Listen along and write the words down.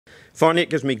Finally, it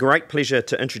gives me great pleasure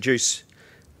to introduce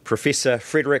Professor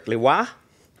Frédéric Leroy.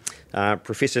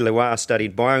 Professor Leroy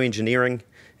studied bioengineering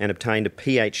and obtained a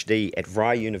PhD at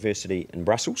Vrije University in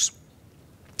Brussels,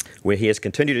 where he has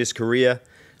continued his career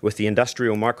with the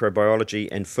Industrial Microbiology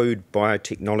and Food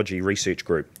Biotechnology Research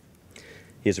Group.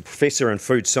 He is a professor in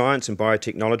food science and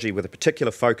biotechnology with a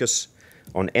particular focus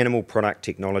on animal product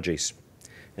technologies,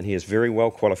 and he is very well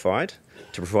qualified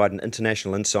to provide an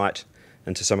international insight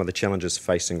into some of the challenges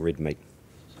facing red meat.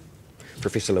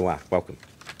 Professor Leroy, welcome.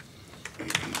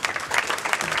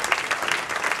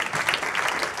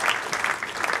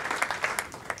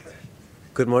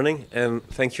 Good morning, and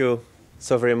thank you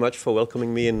so very much for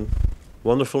welcoming me in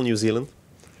wonderful New Zealand.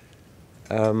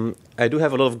 I do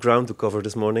have a lot of ground to cover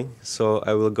this morning, so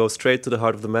I will go straight to the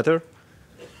heart of the matter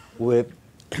with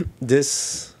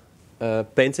this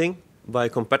painting by a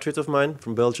compatriot of mine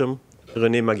from Belgium,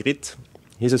 René Magritte.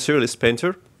 He's a surrealist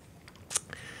painter,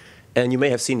 and you may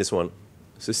have seen this one.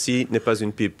 Ceci n'est pas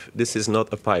une pipe. This is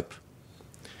not a pipe.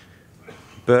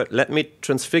 But let me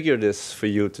transfigure this for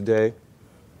you today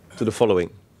to the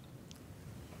following.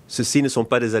 Ceci ne sont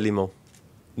pas des aliments.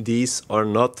 These are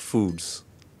not foods.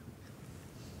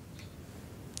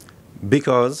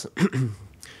 Because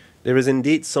there is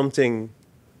indeed something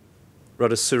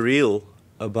rather surreal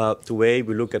about the way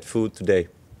we look at food today.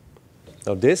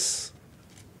 Now this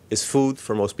is food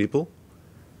for most people,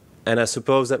 and I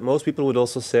suppose that most people would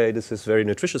also say this is very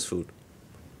nutritious food.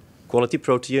 Quality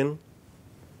protein,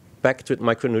 packed with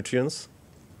micronutrients,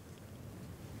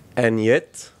 and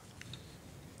yet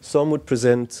some would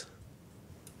present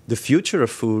the future of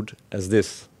food as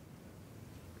this.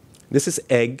 This is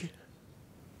egg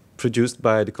produced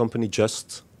by the company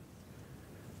Just.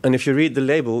 And if you read the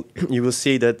label, you will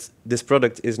see that this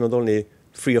product is not only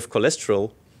free of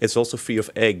cholesterol, it's also free of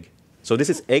egg. So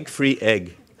this is egg-free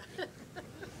egg.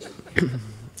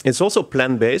 It's also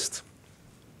plant-based,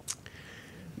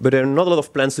 but there are not a lot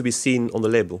of plants to be seen on the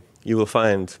label. You will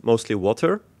find mostly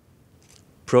water,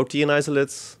 protein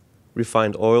isolates,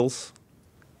 refined oils,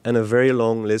 and a very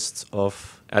long list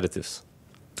of additives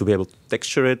to be able to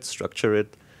texture it, structure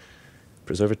it,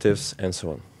 preservatives, and so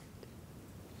on.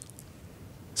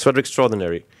 It's rather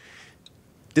extraordinary.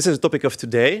 This is the topic of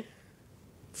today,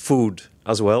 food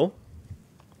as well,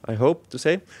 I hope to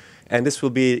say. And this will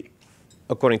be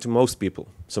according to most people.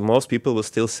 So most people will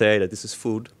still say that this is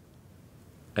food,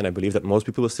 and I believe that most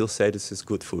people will still say this is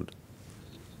good food.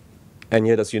 And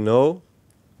yet, as you know,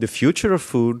 the future of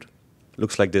food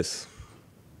looks like this.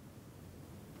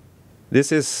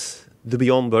 This is the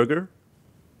Beyond Burger.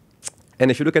 And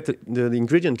if you look at the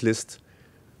ingredient list,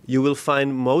 you will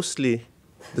find mostly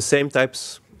the same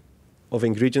types of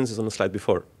ingredients as on the slide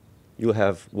before. You'll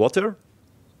have water,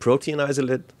 protein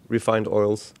isolate, refined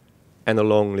oils, and a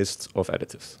long list of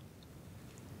additives.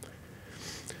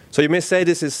 So you may say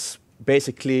this is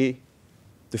basically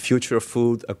the future of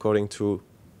food according to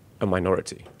a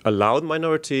minority. A loud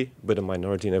minority, but a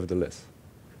minority nevertheless.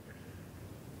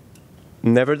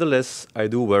 Nevertheless, I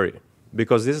do worry,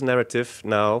 because this narrative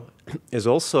now is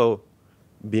also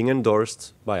being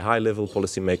endorsed by high-level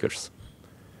policymakers.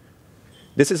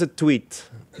 This is a tweet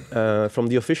from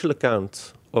the official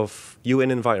account of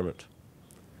UN Environment.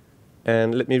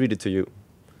 And let me read it to you.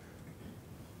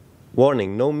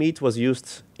 Warning, no meat was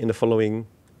used in the following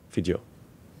video.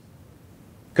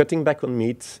 Cutting back on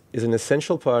meat is an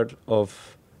essential part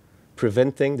of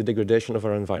preventing the degradation of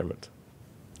our environment.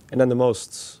 And then the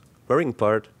most worrying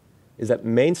part is that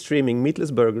mainstreaming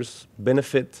meatless burgers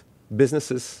benefit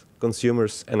businesses,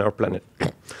 consumers, and our planet.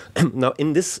 Now,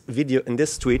 in this video, in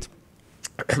this tweet,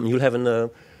 you have a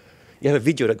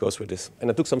video that goes with this. And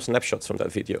I took some snapshots from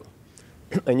that video.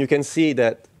 And you can see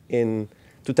that in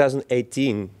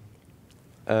 2018,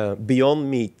 Beyond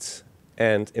Meat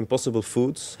and Impossible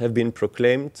Foods have been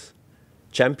proclaimed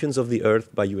champions of the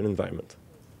earth by UN Environment.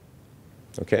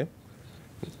 Okay?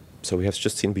 So we have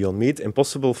just seen Beyond Meat.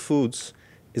 Impossible Foods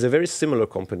is a very similar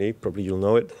company, probably you'll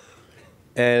know it.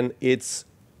 And its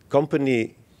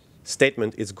company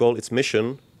statement, its goal, its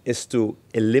mission is to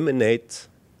eliminate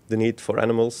the need for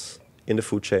animals in the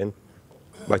food chain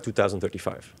by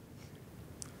 2035.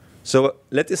 So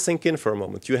let this sink in for a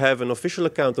moment. You have an official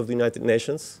account of the United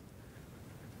Nations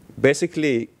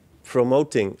basically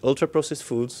promoting ultra-processed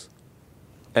foods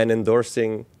and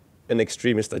endorsing an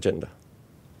extremist agenda.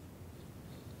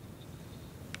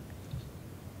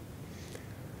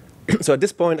 So at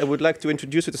this point, I would like to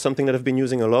introduce you to something that I've been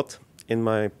using a lot in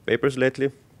my papers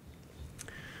lately,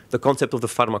 the concept of the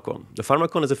pharmakon. The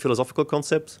pharmakon is a philosophical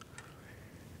concept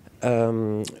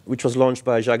which was launched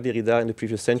by Jacques Derrida in the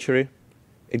previous century.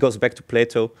 It goes back to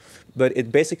Plato, but it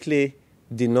basically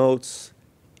denotes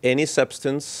any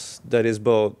substance that is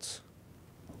both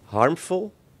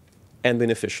harmful and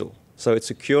beneficial. So it's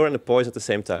a cure and a poison at the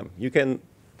same time. You can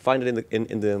find it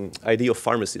in the idea of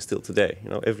pharmacy still today. You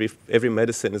know, every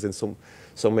medicine is in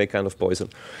some way kind of poison.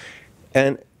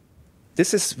 And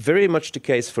this is very much the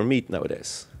case for meat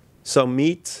nowadays. So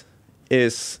meat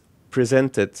is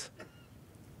presented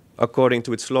according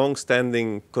to its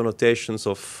long-standing connotations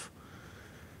of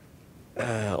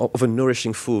a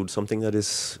nourishing food, something that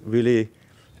is really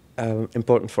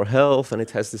important for health, and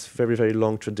it has this very, very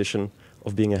long tradition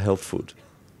of being a health food.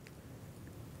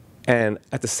 And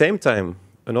at the same time,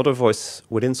 another voice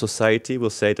within society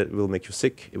will say that it will make you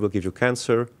sick, it will give you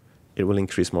cancer, it will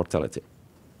increase mortality.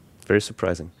 Very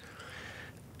surprising.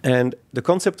 And the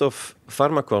concept of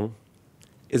pharmakon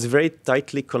is very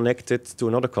tightly connected to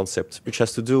another concept, which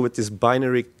has to do with this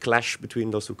binary clash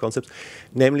between those two concepts,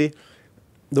 namely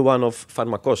the one of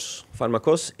pharmakos.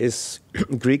 Pharmakos is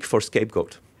Greek for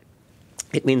scapegoat.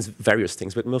 It means various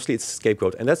things, but mostly it's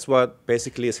scapegoat. And that's what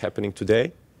basically is happening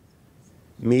today.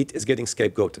 Meat is getting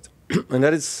scapegoated. And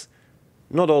that is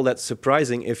not all that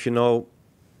surprising if you know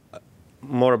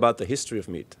more about the history of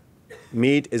meat.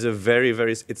 Meat is a very,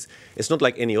 very, it's not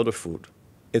like any other food.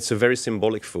 It's a very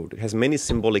symbolic food. It has many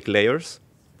symbolic layers,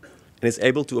 and it's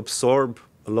able to absorb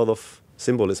a lot of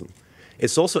symbolism.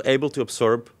 It's also able to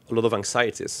absorb a lot of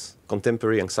anxieties,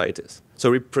 contemporary anxieties.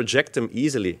 So we project them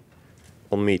easily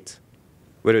on meat,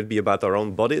 whether it be about our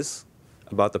own bodies,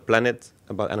 about the planet,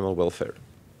 about animal welfare.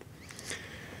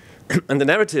 And the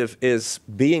narrative is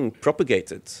being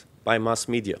propagated by mass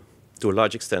media to a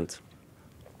large extent.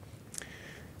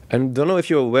 And I don't know if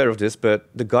you're aware of this, but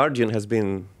The Guardian has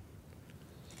been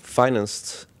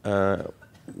financed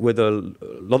with a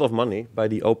lot of money by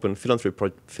the Open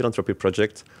Philanthropy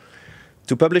Project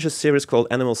to publish a series called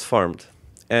Animals Farmed.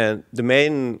 And the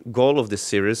main goal of this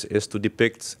series is to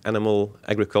depict animal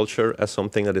agriculture as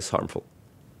something that is harmful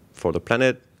for the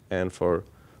planet and for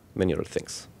many other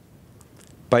things.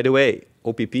 By the way,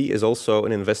 OPP is also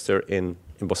an investor in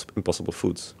Impossible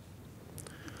Foods.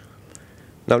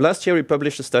 Now, last year we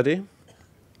published a study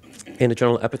in the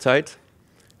journal Appetite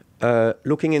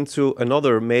looking into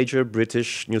another major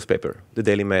British newspaper, the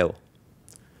Daily Mail.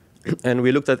 And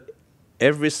we looked at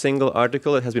every single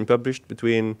article that has been published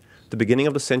between the beginning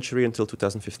of the century until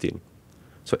 2015.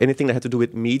 So anything that had to do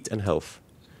with meat and health.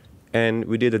 And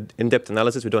we did an in-depth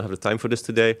analysis. We don't have the time for this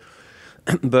today.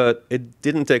 But it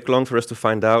didn't take long for us to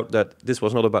find out that this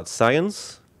was not about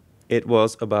science. It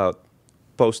was about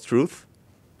post-truth.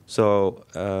 So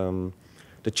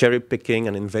the cherry-picking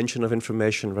and invention of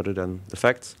information rather than the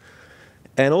facts.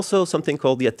 And also something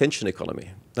called the attention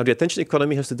economy. Now, the attention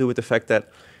economy has to do with the fact that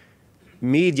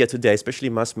media today, especially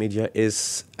mass media,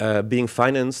 is being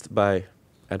financed by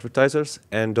advertisers,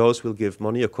 and those will give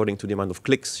money according to the amount of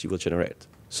clicks you will generate.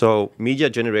 So media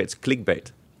generates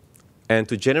clickbait. And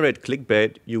to generate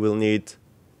clickbait, you will need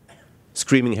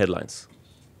screaming headlines,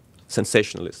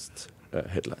 sensationalist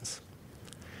headlines.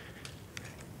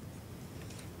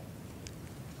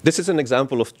 This is an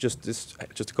example of just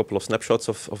a couple of snapshots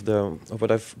of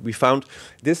what we found.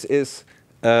 This is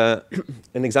an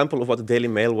example of what the Daily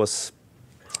Mail was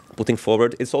putting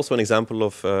forward. It's also an example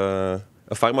of a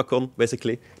pharmakon,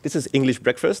 basically. This is English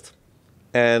breakfast.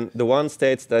 And the one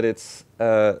states that it's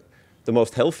the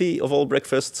most healthy of all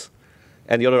breakfasts.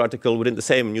 And the other article within the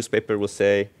same newspaper will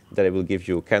say that it will give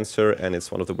you cancer and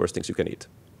it's one of the worst things you can eat.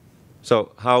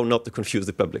 So how not to confuse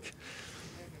the public?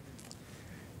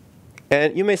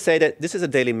 And you may say that this is a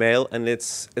Daily Mail and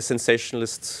it's a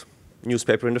sensationalist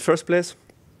newspaper in the first place.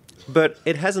 But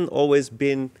it hasn't always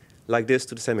been like this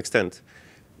to the same extent.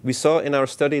 We saw in our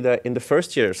study that in the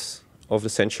first years of the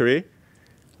century,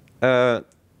 the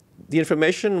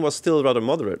information was still rather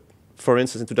moderate. For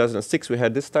instance, in 2006, we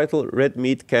had this title, Red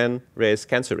Meat Can Raise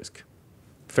Cancer Risk.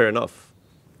 Fair enough.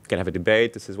 You can have a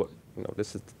debate. This is what, you know,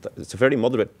 it's a very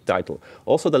moderate title.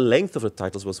 Also, the length of the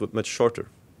titles was much shorter.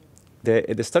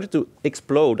 They started to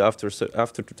explode after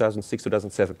 2006,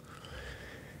 2007.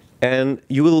 And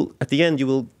you will, at the end, you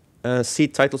will see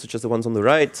titles such as the ones on the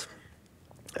right,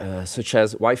 such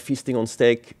as Why Feasting on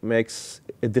Steak Makes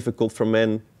It Difficult for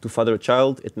Men to Father a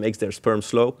Child. It makes their sperm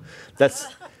slow. That's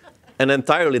an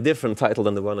entirely different title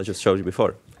than the one I just showed you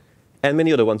before. And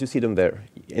many other ones, you see them there.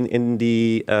 In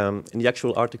the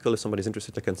actual article, if somebody's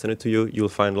interested, I can send it to you. You'll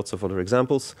find lots of other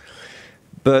examples.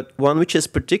 But one which is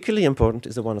particularly important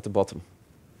is the one at the bottom.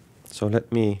 So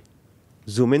let me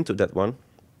zoom into that one.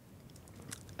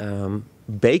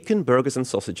 Bacon, burgers, and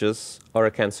sausages are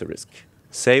a cancer risk,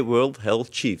 say World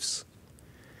Health Chiefs.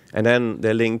 And then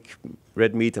they link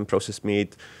red meat and processed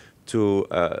meat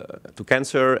to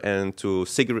cancer and to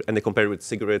cigarette, and they compare it with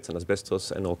cigarettes and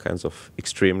asbestos and all kinds of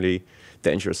extremely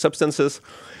dangerous substances.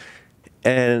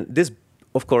 And this,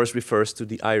 of course, refers to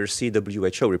the IRC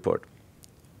WHO report,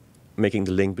 making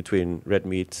the link between red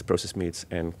meat, processed meats,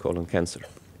 and colon cancer.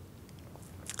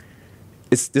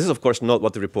 This is, of course, not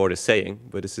what the report is saying,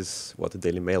 but this is what the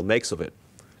Daily Mail makes of it.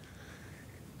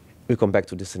 We'll come back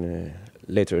to this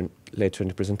later in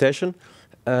the presentation.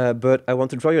 But I want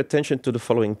to draw your attention to the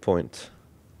following point.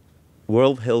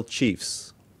 World Health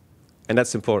Chiefs. And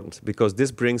that's important, because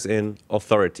this brings in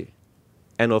authority.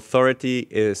 And authority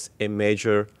is a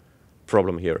major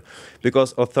problem here,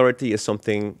 because authority is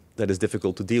something that is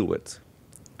difficult to deal with.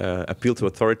 Appeal to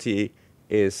authority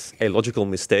is a logical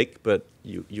mistake, but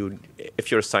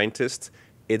if you're a scientist,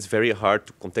 it's very hard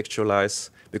to contextualize,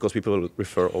 because people will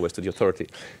refer always to the authority.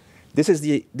 This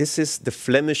is the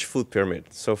Flemish food pyramid.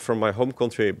 So from my home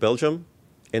country, Belgium,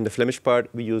 in the Flemish part,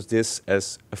 we use this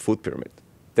as a food pyramid.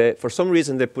 For some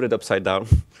reason, they put it upside down.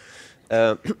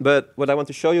 But what I want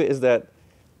to show you is that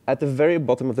at the very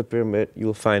bottom of the pyramid,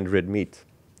 you'll find red meat,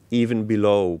 even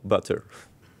below butter.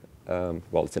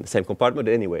 Well, it's in the same compartment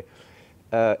anyway.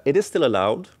 It is still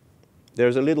allowed.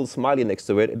 There's a little smiley next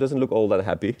to it. It doesn't look all that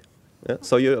happy. Yeah?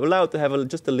 So you're allowed to have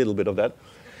just a little bit of that.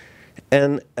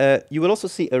 And you will also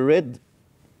see a red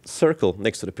circle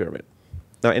next to the pyramid.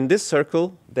 Now, in this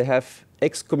circle, they have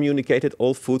excommunicated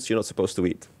all foods you're not supposed to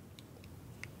eat.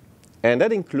 And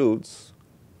that includes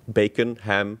bacon,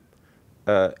 ham,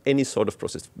 any sort of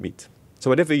processed meat. So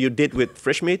whatever you did with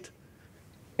fresh meat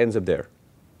ends up there.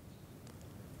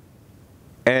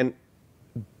 And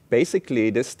basically,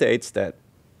 this states that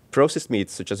processed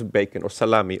meats, such as bacon or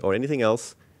salami or anything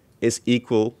else, is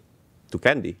equal to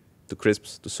candy, to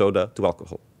crisps, to soda, to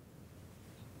alcohol.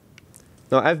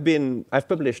 Now, I've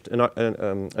published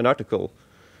an article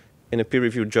in a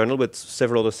peer-reviewed journal with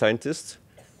several other scientists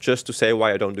just to say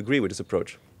why I don't agree with this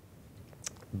approach.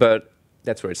 But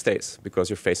that's where it stays, because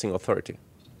you're facing authority.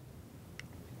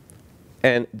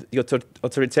 And the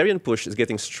authoritarian push is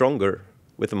getting stronger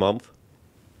with the month.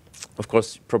 Of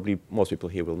course, probably most people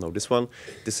here will know this one.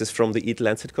 This is from the Eat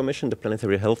Lancet Commission, the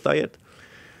Planetary Health Diet,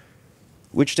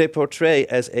 which they portray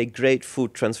as a great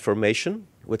food transformation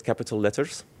with capital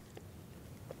letters,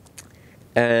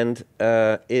 and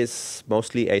is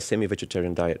mostly a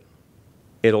semi-vegetarian diet.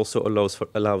 It also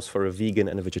allows for a vegan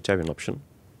and a vegetarian option,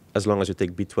 as long as you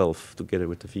take B12 together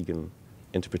with the vegan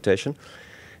interpretation.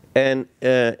 And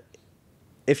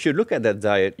if you look at that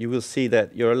diet, you will see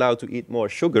that you're allowed to eat more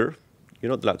sugar. You're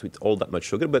not allowed to eat all that much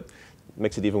sugar, but it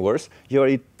makes it even worse. You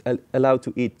are allowed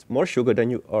to eat more sugar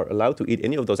than you are allowed to eat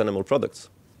any of those animal products.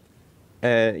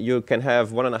 You can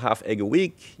have 1.5 eggs a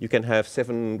week. You can have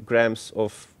 7 grams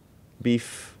of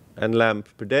beef and lamb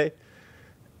per day.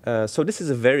 So this is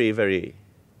a very, very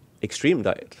extreme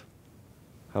diet,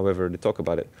 however they talk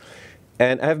about it.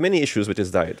 And I have many issues with this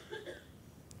diet.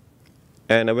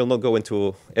 And I will not go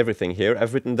into everything here.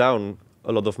 I've written down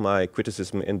a lot of my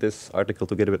criticism in this article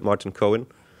together with Martin Cohen,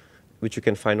 which you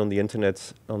can find on the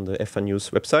internet on the FA News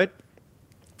website.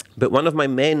 But one of my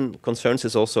main concerns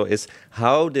is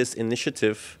how this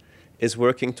initiative is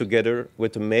working together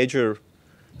with the major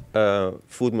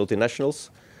food multinationals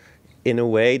in a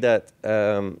way that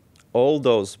all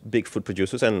those big food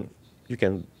producers, and you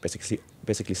can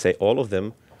basically say all of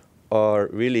them, are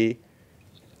really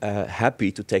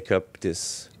happy to take up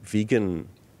this vegan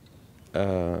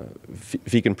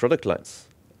product lines.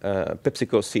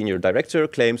 PepsiCo senior director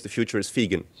claims the future is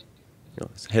vegan.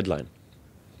 It's a headline.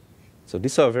 So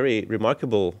these are very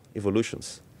remarkable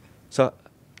evolutions. So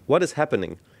what is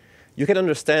happening? You can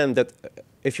understand that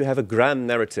if you have a grand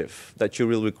narrative, that you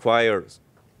will require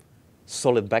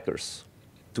solid backers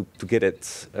to get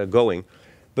it going.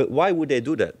 But why would they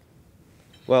do that?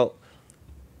 Well,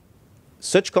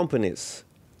 such companies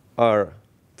are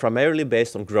primarily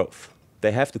based on growth.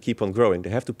 They have to keep on growing. They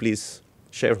have to please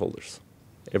shareholders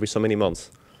every so many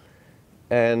months.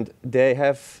 And they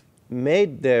have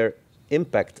made their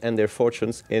impact and their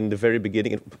fortunes in the very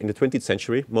beginning, in the 20th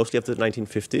century, mostly after the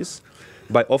 1950s,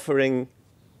 by offering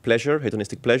pleasure,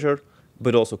 hedonistic pleasure,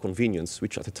 but also convenience,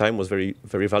 which at the time was very,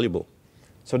 very valuable.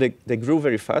 So they grew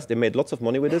very fast. They made lots of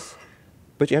money with this,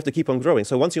 but you have to keep on growing.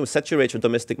 So once you saturate your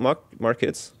domestic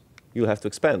markets, you'll have to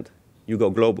expand. You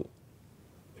go global.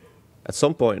 At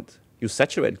some point, you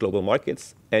saturate global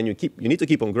markets, and you need to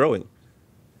keep on growing.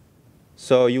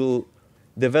 So you'll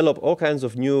develop all kinds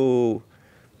of new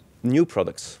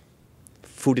products,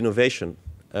 food innovation,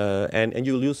 and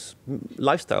you'll use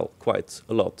lifestyle quite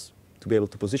a lot to be able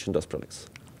to position those products.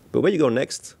 But where you go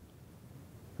next?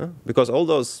 Because all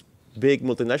those big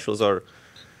multinationals are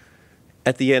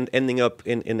at the end ending up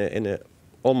in a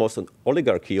almost an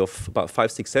oligarchy of about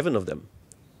 5, 6, 7 of them.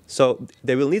 So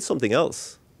they will need something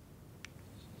else.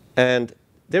 And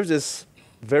there's this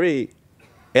very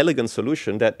elegant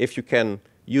solution that if you can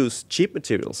use cheap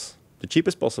materials, the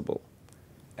cheapest possible,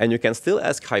 and you can still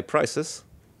ask high prices,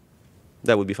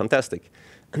 that would be fantastic.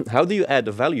 How do you add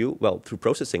the value? Well, through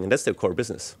processing, and that's their core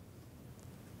business.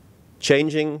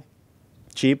 Changing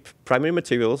cheap primary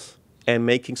materials and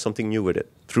making something new with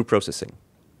it through processing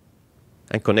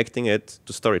and connecting it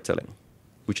to storytelling,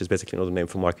 which is basically another name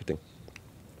for marketing.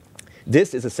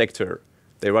 This is a sector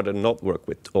they rather not work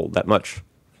with all that much.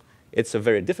 It's a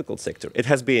very difficult sector. It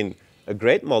has been a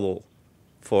great model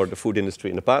for the food industry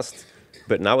in the past,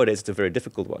 but nowadays it's a very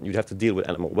difficult one. You have to deal with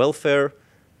animal welfare,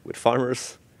 with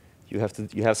farmers. You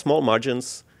have small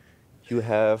margins. You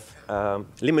have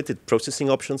limited processing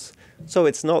options. So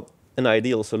it's not an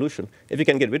ideal solution. If you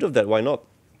can get rid of that, why not?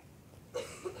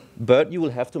 But you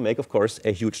will have to make, of course,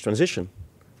 a huge transition.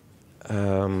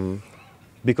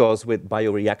 Because with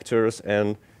bioreactors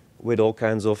and with all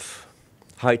kinds of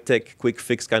high-tech,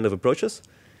 quick-fix kind of approaches,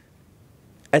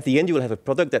 at the end you will have a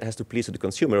product that has to please the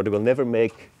consumer, or they will never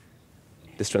make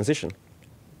this transition.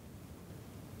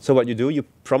 So what you do, you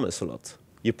promise a lot.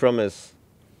 You promise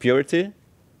purity,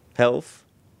 health,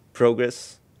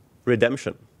 progress,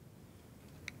 redemption.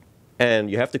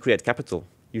 And you have to create capital.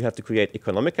 You have to create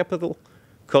economic capital,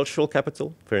 cultural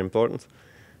capital, very important,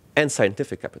 and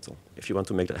scientific capital, if you want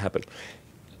to make that happen.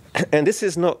 And this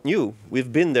is not new.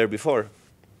 We've been there before.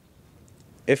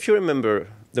 If you remember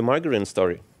the margarine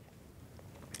story,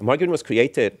 margarine was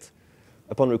created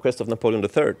upon request of Napoleon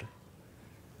III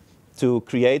to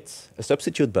create a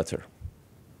substitute butter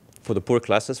for the poor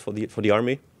classes, for the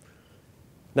army.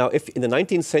 Now, if in the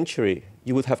 19th century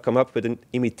you would have come up with an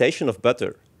imitation of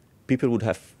butter, people would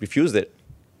have refused it.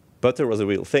 Butter was a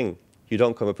real thing. You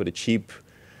don't come up with a cheap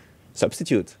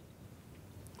substitute.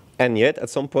 And yet, at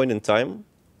some point in time,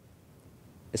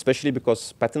 especially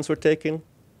because patents were taken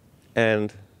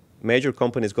and major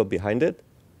companies got behind it,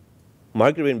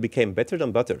 margarine became better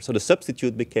than butter. So the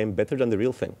substitute became better than the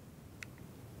real thing.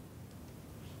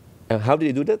 And how did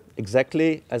he do that?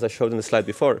 Exactly as I showed in the slide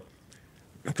before.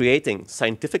 Creating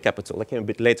scientific capital, that came a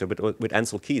bit later, but with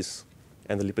Ansel Keys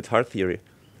and the lipid heart theory.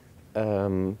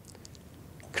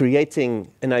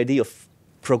 Creating an idea of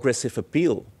progressive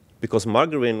appeal, because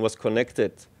margarine was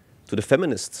connected to the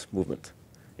feminist movement.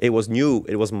 It was new,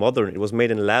 it was modern, it was made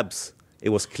in labs, it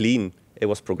was clean, it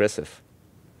was progressive.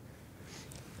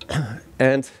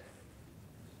 And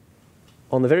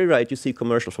on the very right, you see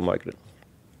commercial for margarine.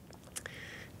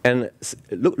 And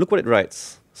look what it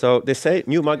writes. So they say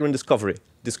new margarine discovery.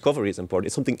 Discovery is important.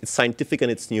 It's something, it's scientific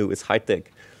and it's new, it's high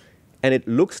tech. And it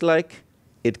looks like,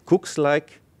 it cooks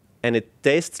like, and it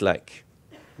tastes like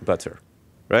butter,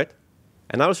 right?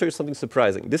 And now I'll show you something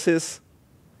surprising. This is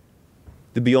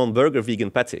the Beyond Burger vegan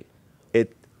patty.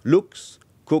 It looks,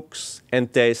 cooks,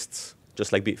 and tastes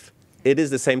just like beef. It is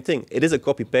the same thing. It is a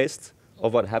copy-paste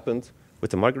of what happened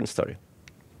with the margarine story.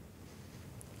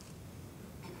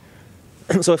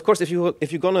 So of course, if you're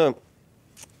going to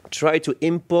try to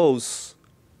impose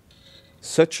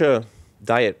such a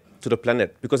diet to the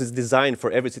planet, because it's designed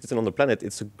for every citizen on the planet,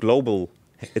 it's a global,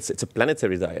 it's a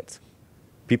planetary diet.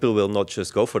 People will not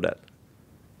just go for that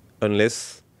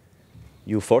unless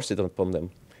you force it upon them.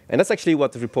 And that's actually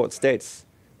what the report states.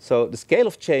 So the scale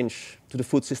of change to the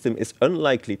food system is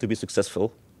unlikely to be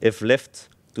successful if left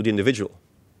to the individual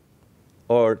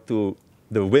or to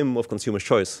the whim of consumer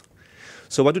choice.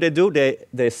 So what do?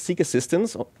 They seek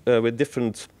assistance with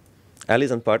different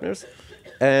allies and partners.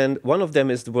 And one of them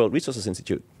is the World Resources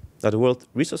Institute. Now, the World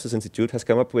Resources Institute has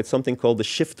come up with something called the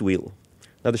shift wheel.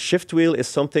 Now, the shift wheel is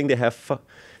something they have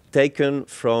taken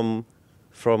from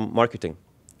marketing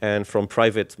and from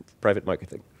private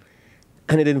marketing.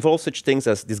 And it involves such things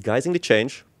as disguising the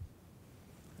change,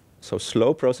 so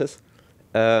slow process,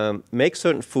 make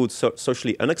certain foods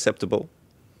socially unacceptable,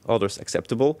 others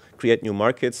acceptable, create new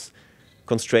markets,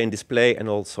 constrain display, and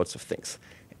all sorts of things.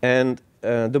 And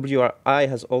WRI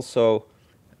has also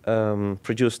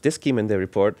produced this scheme in their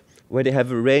report, where they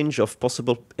have a range of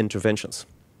possible interventions,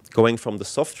 going from the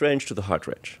soft range to the hard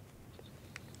range.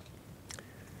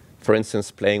 For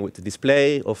instance, playing with the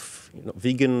display of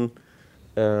vegan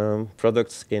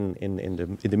products in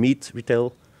the meat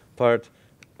retail part,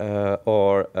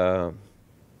 or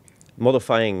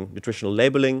modifying nutritional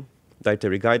labeling,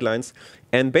 dietary guidelines.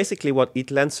 And basically what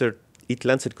Eat Lancet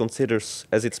considers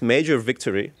as its major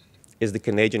victory is the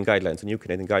Canadian guidelines, the new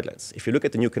Canadian guidelines. If you look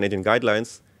at the new Canadian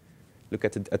guidelines, look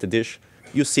at the dish,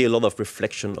 you see a lot of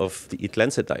reflection of the Eat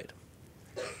Lancet diet.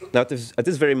 Now, at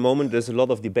this very moment, there's a lot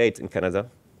of debate in Canada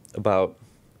about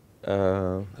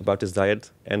this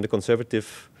diet, and the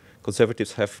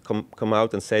conservatives have come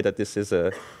out and say that this is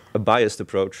a biased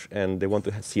approach, and they want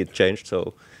to see it changed. So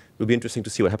it will be interesting to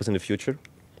see what happens in the future.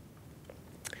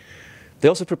 They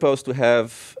also propose to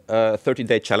have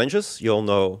 30-day challenges. You all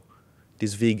know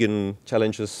these vegan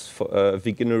challenges for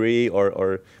veganery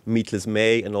or meatless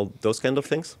May and all those kind of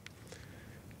things.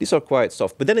 These are quite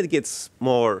soft, but then it gets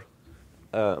more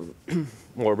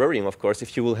more worrying, of course,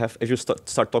 if you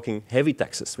start talking heavy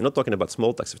taxes. We're not talking about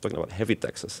small taxes, we're talking about heavy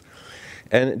taxes.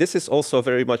 And this is also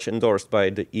very much endorsed by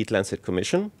the Eat Lancet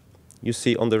Commission. You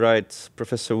see on the right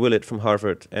Professor Willett from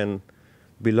Harvard, and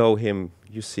below him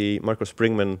you see Dr.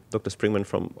 Springman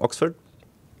from Oxford.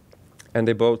 And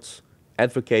they both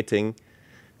advocating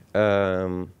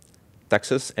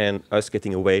taxes and us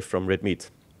getting away from red meat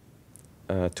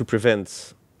to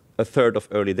prevent a third of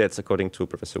early deaths, according to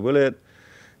Professor Willett,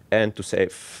 and to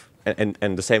save,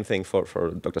 and the same thing for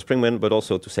Dr. Springman, but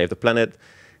also to save the planet.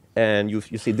 And you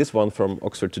see this one from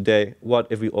Oxford today: what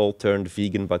if we all turned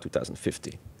vegan by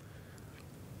 2050?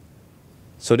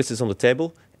 So this is on the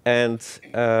table, and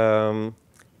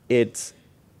it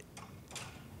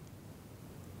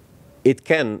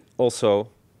can also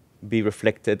be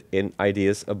reflected in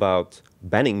ideas about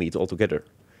banning meat altogether.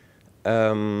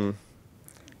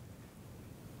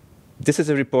 This is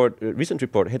a recent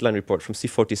report, headline report from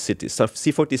C40 Cities. So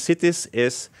C40 Cities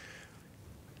is,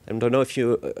 I don't know if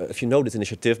you know this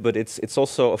initiative, but it's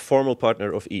also a formal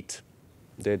partner of EAT.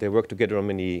 They work together on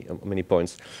many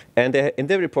points. And in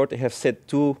their report, they have set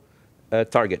two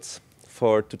targets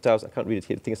for 2000. I can't read it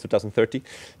here. I think it's 2030.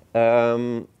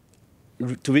 To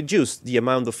reduce the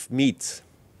amount of meat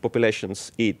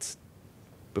populations eat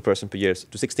per person per year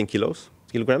to 16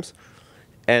 kilograms,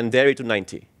 and dairy to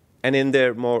 90. And in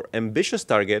their more ambitious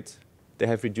target, they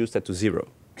have reduced that to 0.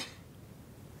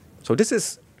 So this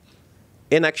is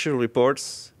in actual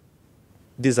reports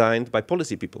designed by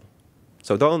policy people.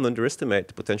 So don't underestimate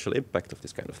the potential impact of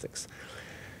these kind of things.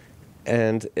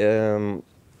 And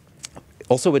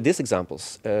also with these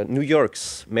examples, New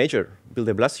York's mayor, Bill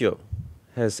de Blasio,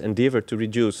 has endeavored to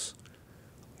reduce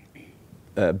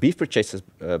beef purchases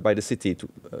by the city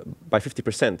by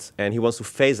 50%, and he wants to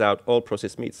phase out all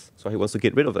processed meats. So he wants to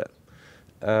get rid of that.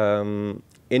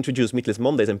 Introduce meatless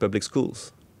Mondays in public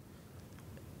schools.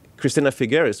 Cristina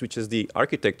Figueres, which is the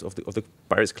architect of the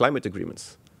Paris climate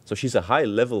agreements, so she's a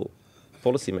high-level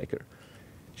policymaker.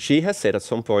 She has said at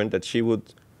some point that she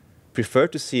would prefer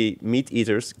to see meat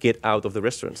eaters get out of the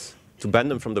restaurants, to ban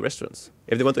them from the restaurants.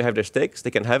 If they want to have their steaks,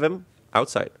 they can have them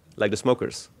outside, like the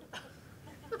smokers.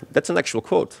 That's an actual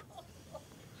quote.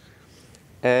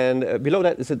 And below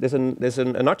that, there's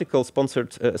an article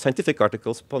sponsored, a scientific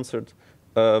article sponsored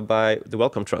by the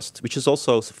Wellcome Trust, which is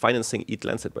also financing Eat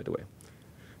Lancet, by the way.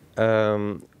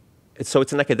 So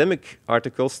it's an academic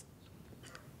article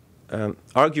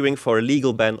arguing for a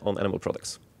legal ban on animal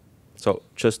products. So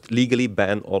just legally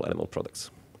ban all animal products.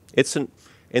 It's an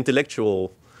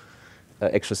intellectual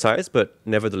exercise, but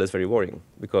nevertheless very worrying,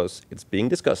 because it's being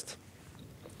discussed.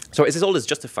 So is this all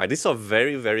justified? These are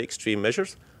very, very extreme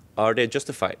measures. Are they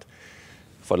justified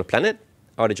for the planet?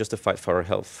 Are they justified for our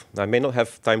health? Now, I may not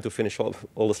have time to finish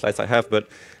all the slides I have, but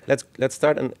let's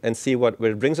start and see where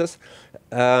it brings us.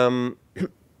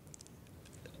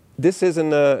 This is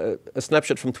a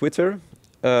snapshot from Twitter,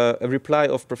 a reply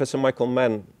of Professor Michael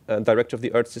Mann, director of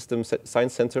the Earth Systems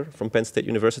Science Center from Penn State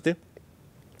University.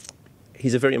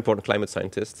 He's a very important climate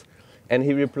scientist. And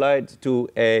he replied to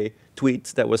a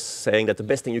tweet that was saying that the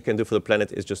best thing you can do for the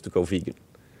planet is just to go vegan.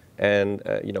 And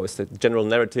it's the general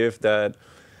narrative that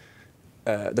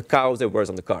the cows, they're worse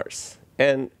than the cars.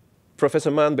 And Professor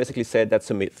Mann basically said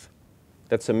that's a myth.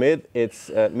 That's a myth. It's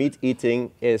meat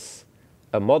eating is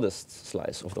a modest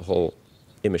slice of the whole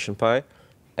emission pie.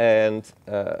 And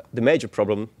the major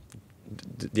problem,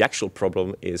 the actual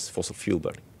problem, is fossil fuel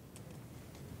burning.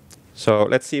 So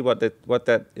let's see what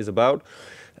that is about.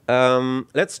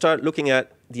 Let's start looking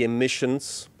at the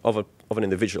emissions of an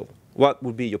individual. What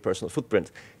would be your personal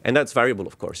footprint? And that's variable,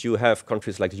 of course. You have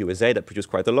countries like the USA that produce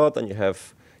quite a lot, and you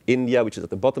have India, which is at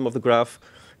the bottom of the graph.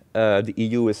 The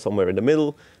EU is somewhere in the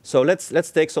middle. So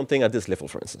let's take something at this level,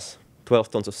 for instance, 12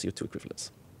 tons of CO2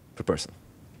 equivalents per person.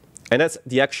 And that's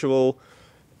the actual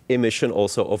emission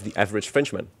also of the average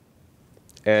Frenchman.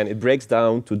 And it breaks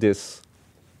down to this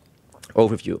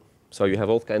overview. So you have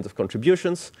all kinds of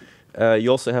contributions. You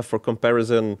also have, for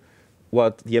comparison,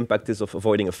 what the impact is of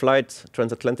avoiding a flight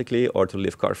transatlantically or to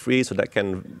live car-free. So that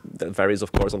varies,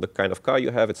 of course, on the kind of car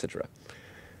you have, etc.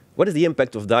 What is the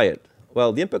impact of diet?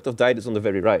 Well, the impact of diet is on the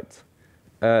very right.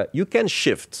 You can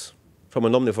shift from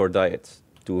an omnivore diet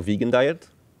to a vegan diet,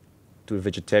 to a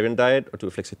vegetarian diet or to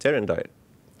a flexitarian diet.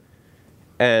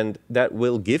 And that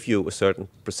will give you a certain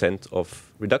 %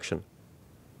 of reduction.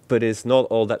 But it's not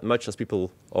all that much as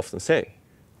people often say.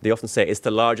 They often say it's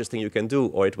the largest thing you can do,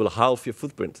 or it will halve your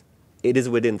footprint. It is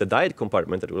within the diet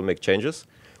compartment that it will make changes.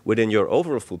 Within your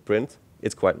overall footprint,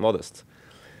 it's quite modest.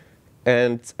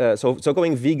 And so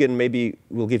going vegan maybe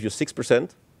will give you 6%.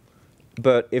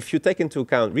 But if you take into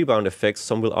account rebound effects,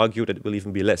 some will argue that it will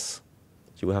even be less.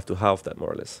 You will have to halve that,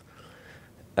 more or less.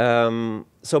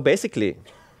 So basically,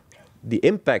 the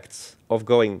impact of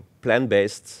going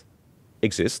plant-based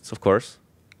exists, of course,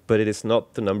 but it is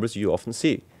not the numbers you often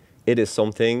see. It is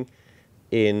something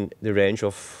in the range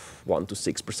of 1 to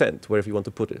 6%, wherever you want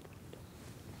to put it.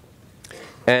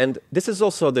 And this is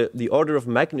also the order of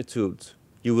magnitude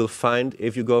you will find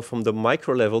if you go from the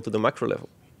micro level to the macro level.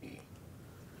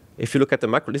 If you look at the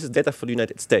macro, this is data for the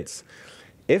United States.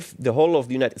 If the whole of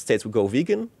the United States would go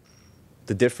vegan,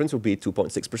 the difference would be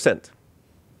 2.6%.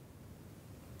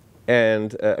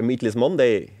 And a Meatless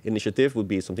Monday initiative would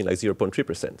be something like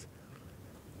 0.3%.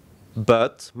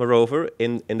 But moreover,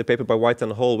 in the paper by White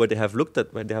and Hall, where they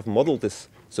have modeled this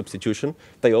substitution,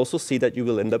 they also see that you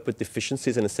will end up with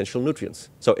deficiencies in essential nutrients.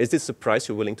 So is this a price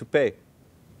you're willing to pay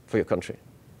for your country?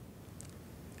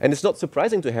 And it's not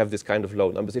surprising to have this kind of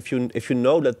low numbers. If you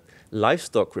know that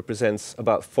livestock represents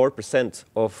about 4%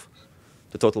 of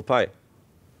the total pie,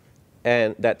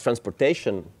 and that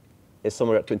transportation is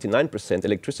somewhere at 29%,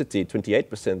 electricity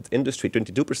 28%, industry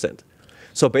 22%.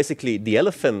 So basically, the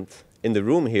elephant in the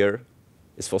room here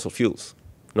is fossil fuels,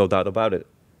 no doubt about it.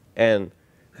 And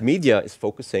media is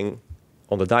focusing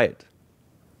on the diet,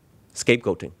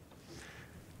 scapegoating.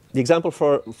 The example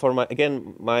for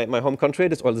my home country,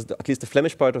 or at least the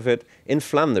Flemish part of it, in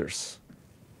Flanders,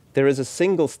 there is a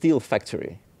single steel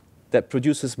factory that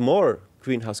produces more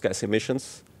greenhouse gas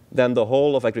emissions than the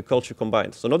whole of agriculture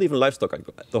combined. So not even livestock,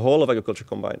 the whole of agriculture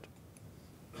combined.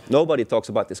 Nobody talks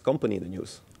about this company in the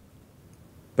news.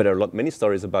 But there are many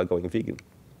stories about going vegan.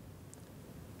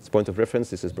 It's a point of reference.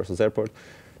 This is Brussels Airport.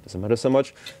 Doesn't matter so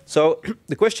much. So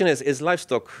the question is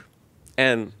livestock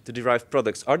and the derived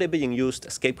products, are they being used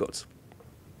as scapegoats?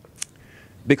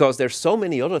 Because there's so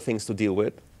many other things to deal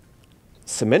with.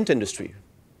 Cement industry.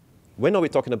 When are we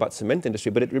talking about cement industry?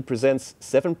 But it represents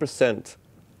 7%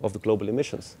 of the global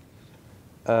emissions.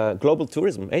 Global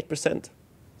tourism, 8%,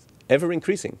 ever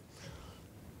increasing.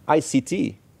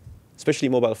 ICT, especially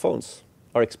mobile phones,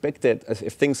 are expected, as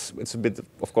if things, it's a bit,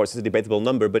 of course, it's a debatable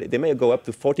number, but they may go up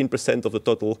to 14% of the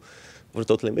total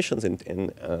emissions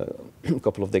in a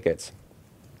couple of decades.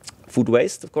 Food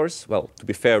waste, of course, well, to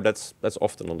be fair, that's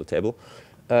often on the table.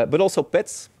 But also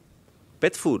pets,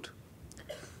 pet food.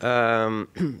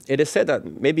 It is said that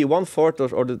maybe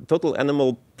 1/4 or the total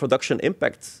animal production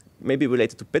impact may be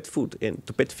related to pet food,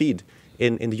 to pet feed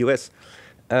in the US.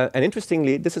 And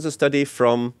interestingly, this is a study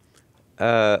from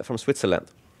Switzerland,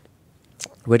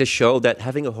 where they show that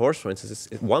having a horse, for instance,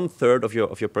 is 1/3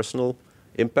 of your personal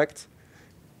impact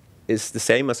is the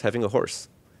same as having a horse.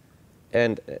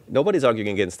 And nobody's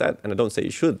arguing against that, and I don't say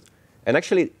you should. And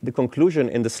actually, the conclusion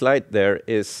in the slide there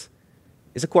is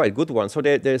a quite good one. So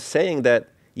they're saying that,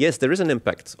 yes, there is an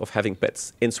impact of having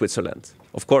pets in Switzerland,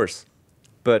 of course,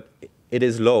 but it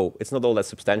is low. It's not all that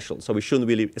substantial. So we shouldn't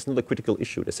really, it's not a critical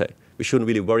issue, they say. We shouldn't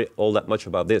really worry all that much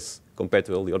about this compared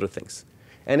to all the other things.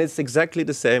 And it's exactly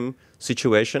the same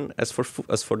situation as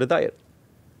for the diet.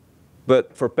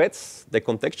 But for pets, they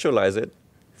contextualize it.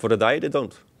 For the diet, they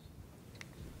don't.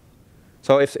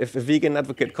 So if a vegan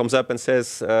advocate comes up and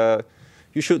says,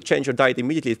 you should change your diet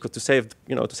immediately to save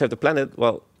the planet,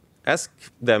 well, ask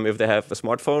them if they have a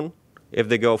smartphone, if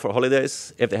they go for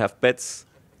holidays, if they have pets,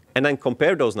 and then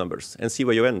compare those numbers and see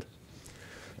where you end.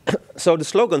 So the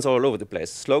slogans are all over the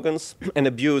place. Slogans and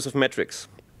abuse of metrics.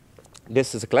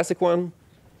 This is a classic one.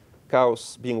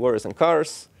 Cows being worse than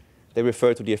cars. They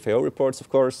refer to the FAO reports, of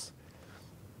course.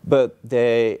 But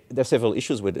there are several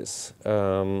issues with this.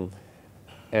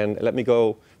 And let me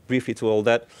go briefly to all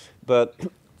that. But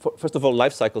first of all,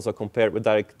 life cycles are compared with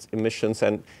direct emissions,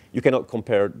 and you cannot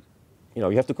compare,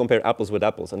 you have to compare apples with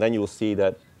apples, and then you will see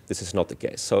that this is not the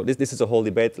case. So this is a whole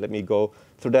debate. Let me go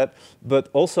through that. But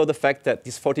also the fact that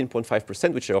this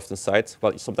 14.5%, which I often cite,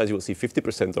 well, sometimes you will see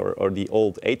 50% or the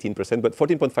old 18%, but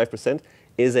 14.5%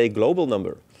 is a global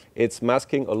number. It's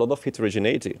masking a lot of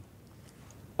heterogeneity.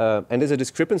 And there's a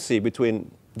discrepancy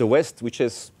between the West, which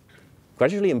is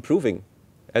gradually improving,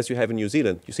 as you have in New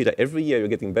Zealand. You see that every year you're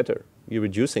getting better. You're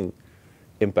reducing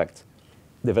impact.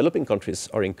 Developing countries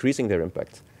are increasing their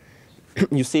impact.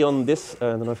 You see on this,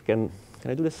 I don't know if can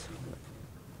I do this?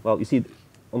 Well, you see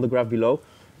on the graph below,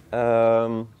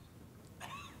 the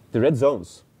red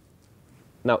zones.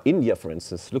 Now, India, for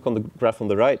instance, look on the graph on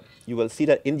the right. You will see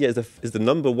that India is the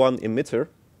 #1 emitter,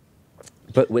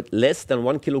 but with less than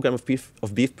 1 kilogram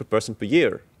of beef per person per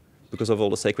year, because of all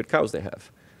the sacred cows they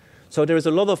have. So there is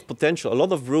a lot of potential, a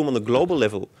lot of room on the global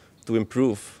level to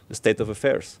improve the state of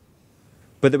affairs.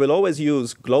 But they will always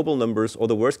use global numbers or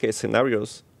the worst-case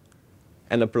scenarios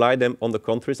and apply them on the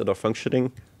countries that are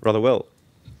functioning rather well.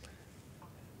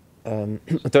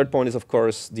 The third point is, of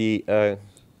course, the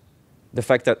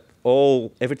fact that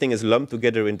everything is lumped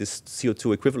together in this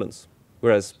CO2 equivalence,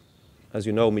 whereas, as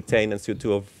you know, methane and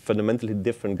CO2 are fundamentally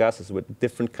different gases with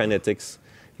different kinetics.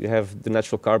 You have the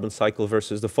natural carbon cycle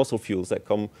versus the fossil fuels that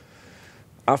come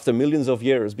after millions of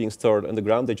years being stored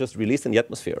underground. They just released in the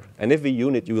atmosphere. And every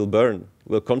unit you will burn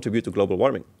will contribute to global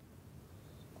warming.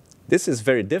 This is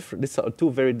very different. These are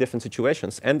two very different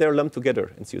situations, and they're lumped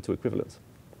together in CO2 equivalents.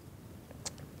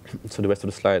 So the rest of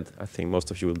the slide, I think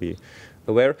most of you will be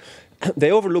aware.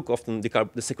 They overlook often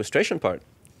the sequestration part.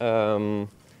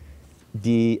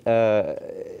 The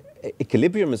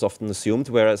equilibrium is often assumed,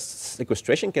 whereas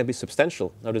sequestration can be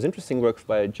substantial. Now, there's interesting work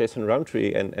by Jason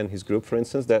Rowntree and his group, for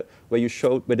instance, where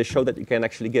they show that you can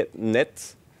actually get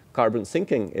net carbon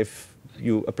sinking if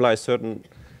you apply certain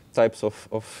types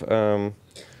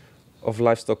of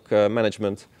livestock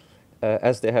management,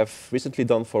 as they have recently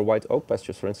done for white oak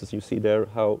pastures, for instance. You see there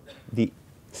how the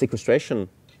sequestration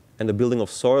and the building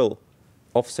of soil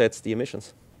offsets the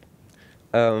emissions.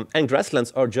 And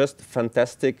grasslands are just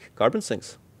fantastic carbon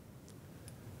sinks.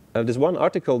 There's one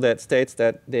article that states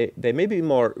that they may be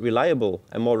more reliable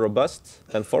and more robust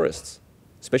than forests,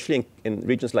 especially in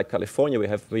regions like California. We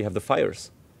have the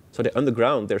fires. So they're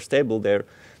underground, they're stable,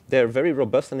 they're very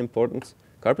robust and important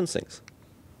carbon sinks.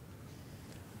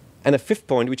 And a fifth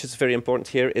point, which is very important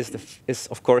here, is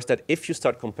of course that if you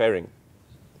start comparing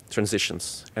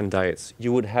transitions and diets,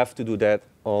 you would have to do that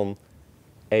on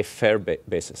a fair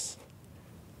basis.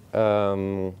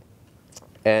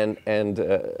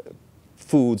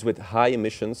 Foods with high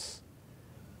emissions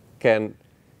can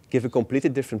give a completely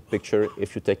different picture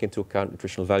if you take into account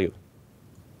nutritional value.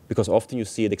 Because often you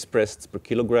see it expressed per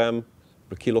kilogram,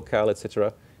 per kilocal,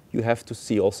 etc. You have to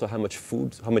see also how much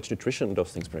food, how much nutrition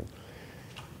those things bring.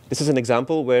 This is an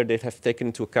example where they have taken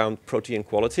into account protein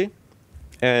quality.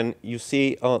 And you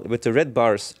see with the red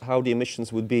bars how the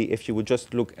emissions would be if you would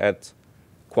just look at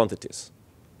quantities.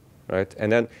 Right?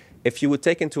 And then if you would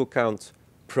take into account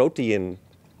protein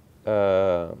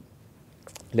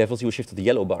levels, you will shift to the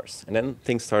yellow bars. And then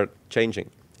things start changing.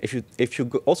 If you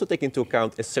also take into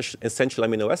account essential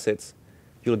amino acids,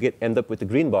 you'll end up with the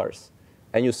green bars.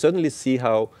 And you suddenly see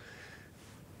how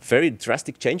very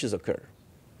drastic changes occur.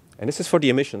 And this is for the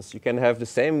emissions. You can have the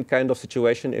same kind of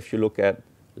situation if you look at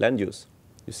land use.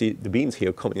 You see the beans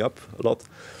here coming up a lot.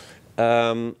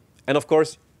 And of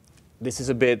course, this is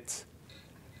a bit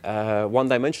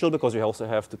one-dimensional because you also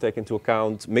have to take into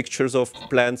account mixtures of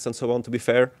plants and so on, to be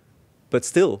fair. But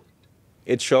still,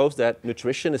 it shows that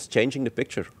nutrition is changing the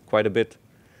picture quite a bit.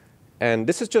 And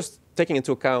this is just taking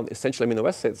into account essential amino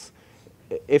acids.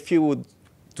 If you would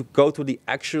go to the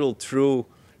actual true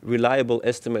reliable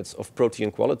estimates of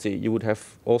protein quality, you would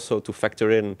have also to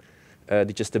factor in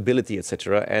digestibility,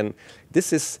 etc. And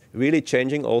this is really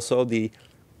changing also the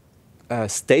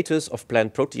status of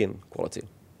plant protein quality.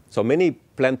 So many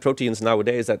plant proteins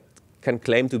nowadays that can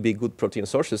claim to be good protein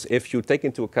sources, if you take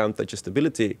into account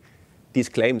digestibility, these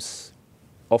claims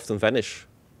often vanish.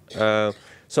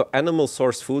 So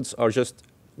animal-sourced foods are just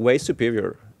way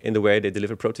superior in the way they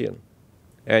deliver protein.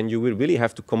 And you will really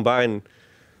have to combine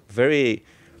very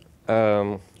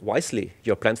wisely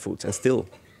your plant foods, and still,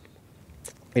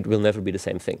 it will never be the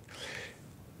same thing.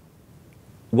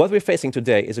 What we're facing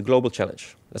today is a global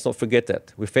challenge. Let's not forget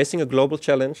that. We're facing a global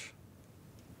challenge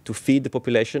to feed the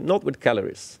population, not with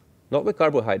calories, not with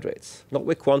carbohydrates, not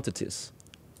with quantities,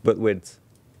 but with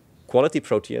quality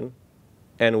protein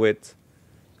and with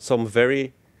some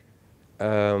very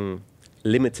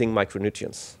limiting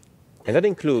micronutrients. And that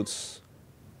includes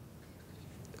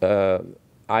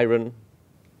iron,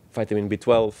 vitamin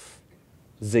B12,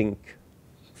 zinc,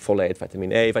 folate,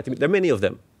 vitamin A, there are many of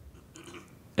them.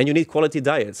 And you need quality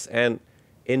diets. And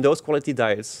in those quality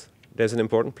diets, there's an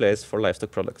important place for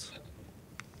livestock products.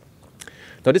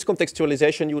 Now, this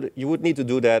contextualization, you would need to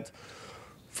do that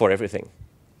for everything.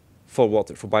 For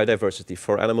water, for biodiversity,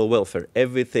 for animal welfare.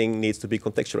 Everything needs to be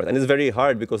contextualized. And it's very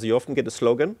hard because you often get a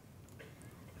slogan,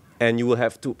 and you will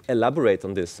have to elaborate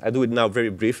on this. I do it now very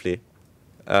briefly.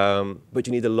 But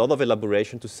you need a lot of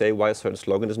elaboration to say why a certain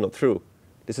slogan is not true.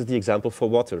 This is the example for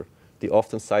water. The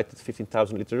often cited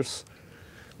 15,000 liters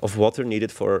of water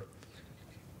needed for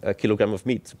a kilogram of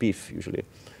meat, beef usually.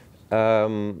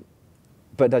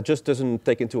 But but that just doesn't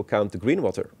take into account the green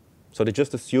water. So they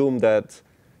just assume that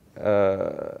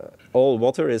all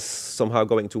water is somehow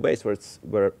going to waste,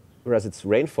 whereas it's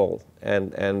rainfall,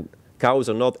 and cows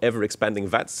are not ever expanding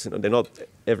vats. You know, they're not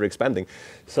ever expanding.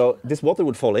 So this water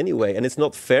would fall anyway, and it's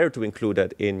not fair to include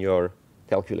that in your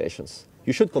calculations.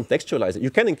 You should contextualize it.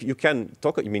 You can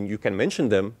talk. I mean, you can mention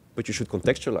them, but you should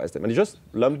contextualize them, and you just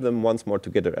lump them once more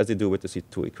together, as they do with the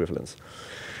C2 equivalence.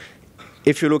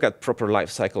 If you look at proper life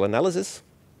cycle analysis,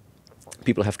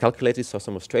 people have calculated, so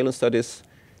some Australian studies,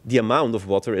 the amount of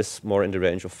water is more in the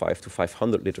range of 5 to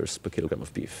 500 liters per kilogram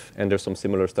of beef. And there's some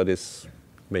similar studies you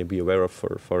may be aware of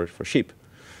for sheep.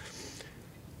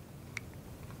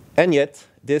 And yet,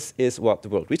 this is what the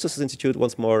World Resources Institute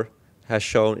once more has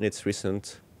shown in its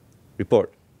recent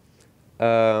report.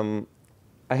 I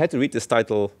had to read this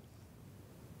title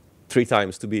 3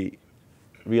 times to be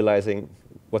realizing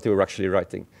what they were actually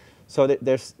writing. So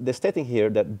they're stating here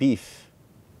that beef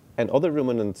and other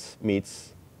ruminant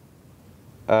meats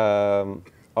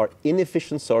are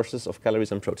inefficient sources of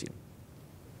calories and protein.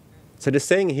 So they're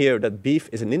saying here that beef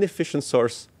is an inefficient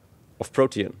source of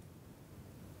protein,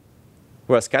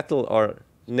 whereas cattle are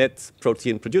net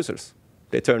protein producers.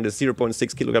 They turn the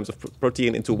 0.6 kilograms of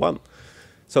protein into 1.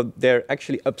 So they're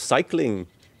actually upcycling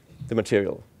the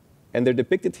material. And they're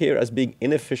depicted here as being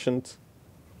inefficient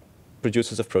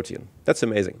producers of protein. That's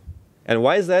amazing. And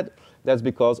why is that? That's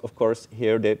because, of course,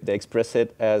 here they express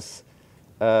it as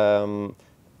the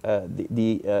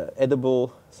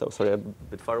edible, so sorry, I'm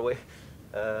a bit far away,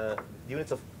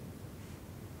 units of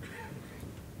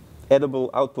edible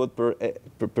output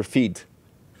per feed.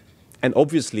 And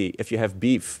obviously, if you have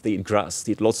beef, they eat grass,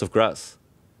 they eat lots of grass.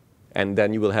 And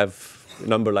then you will have a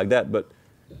number like that. But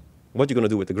what are you going to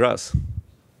do with the grass?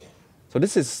 So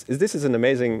this is an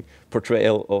amazing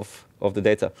portrayal of the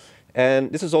data.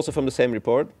 And this is also from the same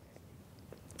report,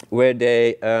 where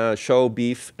they show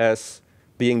beef as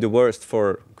being the worst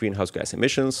for greenhouse gas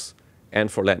emissions and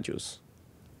for land use.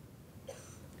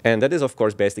 And that is, of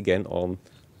course, based again on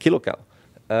kilocal.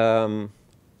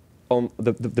 On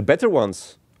the better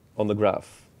ones on the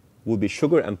graph would be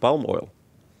sugar and palm oil.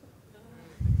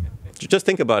 Just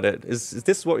think about it. Is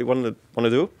this what we want to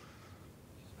do?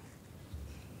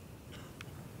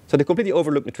 So they completely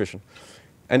overlook nutrition.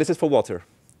 And this is for water,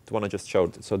 the one I just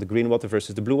showed. So the green water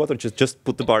versus the blue water, just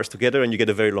put the bars together and you get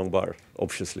a very long bar,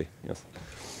 obviously. Yes.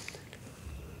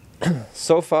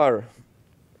 So far,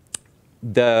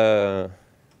 the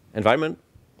environment.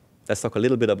 Let's talk a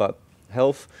little bit about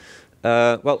health.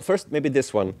 Well, first, maybe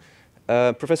this one.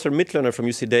 Professor Mittlerner from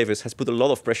UC Davis has put a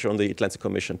lot of pressure on the Atlantic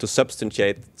Commission to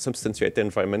substantiate the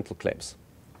environmental claims,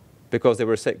 because they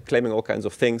were claiming all kinds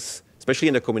of things, especially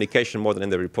in the communication more than in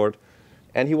the report.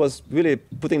 And he was really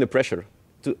putting the pressure.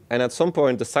 And at some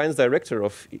point, the science director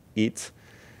of EAT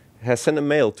has sent a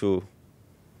mail to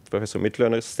Professor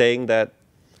Mittlerner saying that,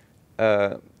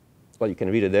 well, you can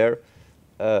read it there,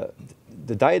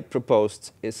 the diet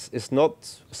proposed is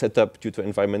not set up due to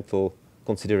environmental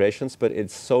considerations, but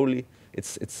it's only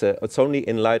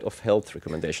in light of health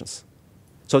recommendations.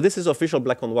 So this is official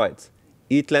black on white.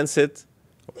 EAT Lancet,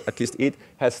 at least EAT,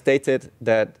 has stated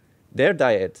that their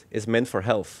diet is meant for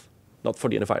health, not for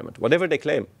the environment, whatever they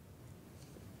claim.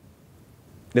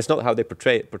 That's not how they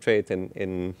portray it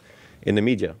in the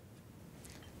media.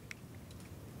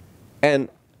 And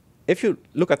if you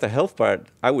look at the health part,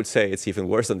 I would say it's even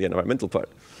worse than the environmental part.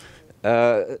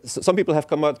 So some people have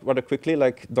come out rather quickly,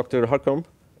 like Dr. Harcombe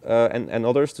and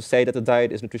others, to say that the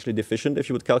diet is nutritionally deficient if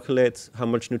you would calculate how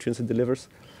much nutrients it delivers.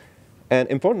 And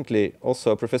importantly,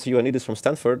 also, Professor Ioannidis from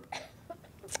Stanford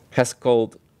has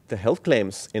called the health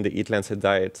claims in the EAT Lancet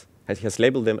diet, he has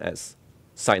labeled them as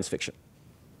science fiction.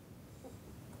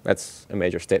 That's a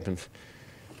major statement.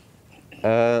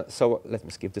 So let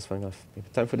me skip this one off. We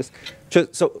have time for this.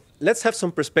 So let's have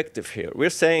some perspective here. We're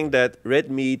saying that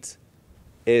red meat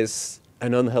is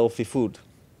an unhealthy food.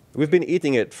 We've been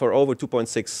eating it for over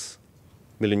 2.6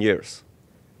 million years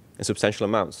in substantial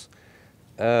amounts.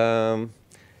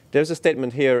 There's a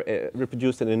statement here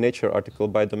reproduced in a Nature article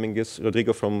by Dominguez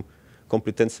Rodrigo from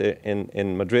Complutense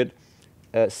in Madrid,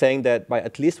 saying that by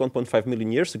at least 1.5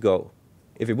 million years ago,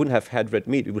 if we wouldn't have had red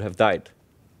meat, we would have died.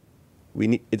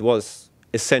 It was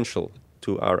essential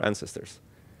to our ancestors.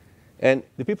 And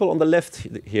the people on the left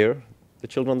here, the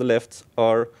children on the left,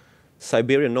 are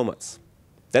Siberian nomads.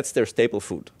 That's their staple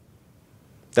food.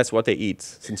 That's what they eat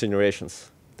since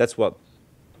generations. That's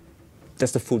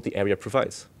the food the area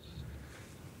provides.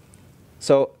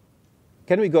 So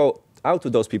can we go out to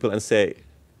those people and say,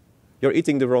 you're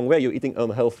eating the wrong way, you're eating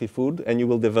unhealthy food, and you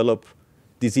will develop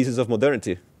diseases of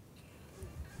modernity?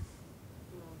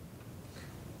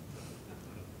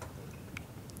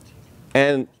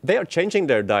 And they are changing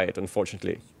their diet,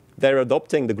 unfortunately. They're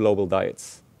adopting the global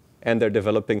diets, and they're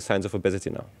developing signs of obesity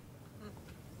now.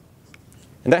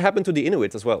 And that happened to the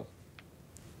Inuit as well.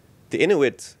 The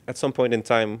Inuit, at some point in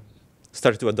time,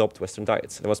 started to adopt Western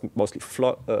diets. It was mostly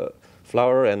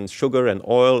flour and sugar and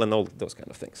oil and all those kind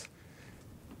of things.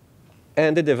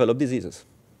 And they developed diseases.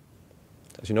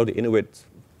 As you know, the Inuit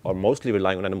are mostly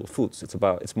relying on animal foods.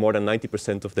 It's more than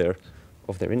 90% of their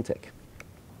intake.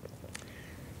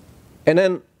 And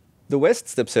then the West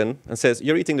steps in and says,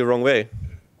 you're eating the wrong way.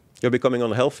 You're becoming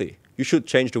unhealthy. You should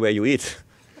change the way you eat.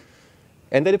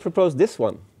 And then they proposed this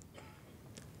one.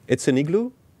 It's an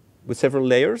igloo with several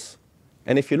layers.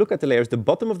 And if you look at the layers, the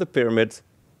bottom of the pyramid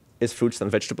is fruits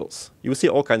and vegetables. You will see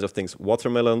all kinds of things,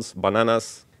 watermelons,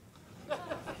 bananas.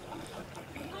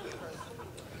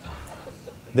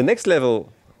 The next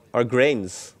level are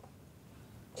grains.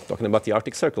 Talking about the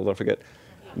Arctic Circle, don't forget.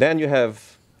 Then you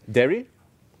have dairy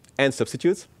and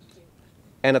substitutes.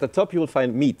 And at the top, you will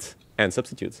find meat and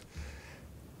substitutes.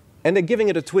 And they're giving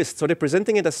it a twist. So they're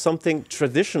presenting it as something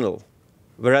traditional,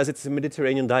 whereas it's a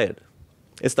Mediterranean diet.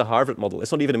 It's the Harvard model.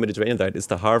 It's not even a Mediterranean diet. It's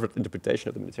the Harvard interpretation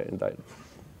of the Mediterranean diet.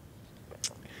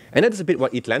 And that is a bit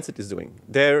what Eat Lancet is doing.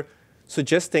 They're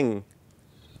suggesting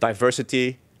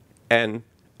diversity and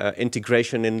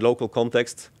integration in local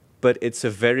context, but it's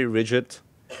a very rigid,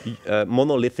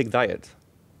 monolithic diet.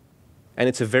 And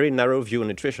it's a very narrow view on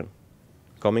nutrition,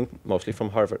 coming mostly from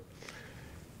Harvard.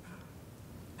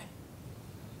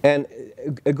 And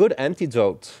a good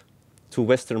antidote to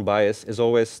Western bias is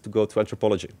always to go to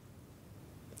anthropology.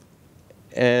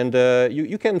 And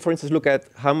you can, for instance, look at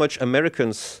how much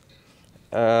Americans,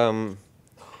 how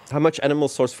much animal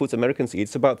source foods Americans eat.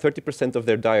 It's about 30% of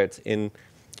their diet in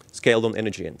scaled on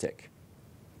energy intake.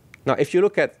 Now, if you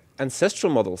look at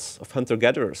ancestral models of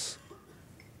hunter-gatherers,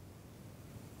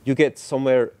 you get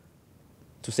somewhere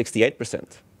to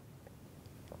 68%.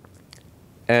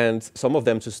 And some of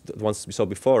them, just the ones we saw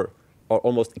before, are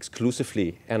almost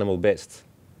exclusively animal-based.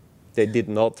 They did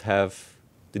not have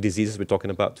the diseases we're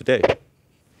talking about today.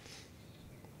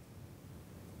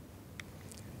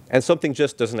 And something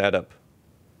just doesn't add up.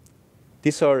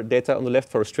 These are data on the left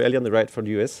for Australia, on the right for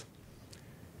the US.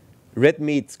 Red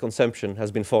meat consumption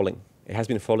has been falling. It has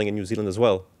been falling in New Zealand as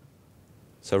well.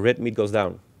 So red meat goes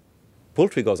down.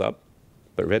 Poultry goes up,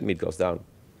 but red meat goes down.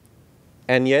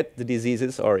 And yet the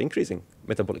diseases are increasing.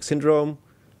 Metabolic syndrome,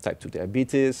 type 2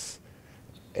 diabetes,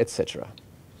 etc.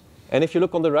 And if you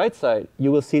look on the right side,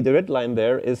 you will see the red line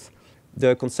there is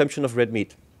the consumption of red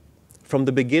meat from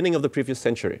the beginning of the previous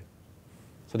century.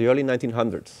 So the early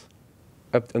 1900s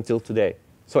up until today.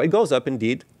 So it goes up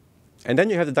indeed. And then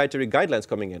you have the dietary guidelines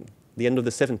coming in, the end of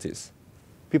the 70s.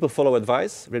 People follow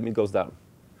advice, red meat goes down.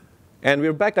 And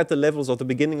we're back at the levels of the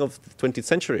beginning of the 20th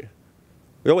century.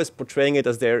 We're always portraying it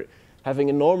as they're having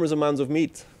enormous amounts of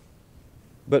meat.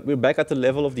 But we're back at the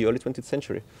level of the early 20th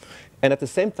century. And at the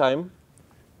same time,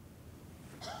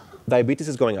 diabetes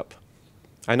is going up.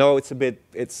 I know it's a bit,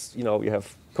 you know, you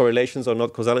have correlations or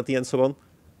not causality and so on,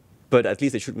 but at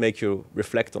least it should make you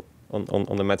reflect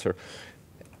on the matter.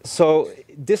 So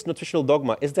this nutritional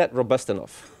dogma, is that robust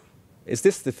enough? Is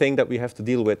this the thing that we have to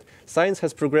deal with? Science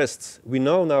has progressed. We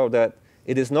know now that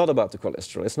it is not about the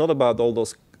cholesterol. It's not about all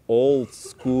those old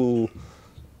school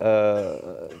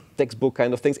textbook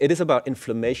kind of things. It is about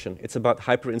inflammation. It's about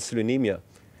hyperinsulinemia.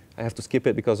 I have to skip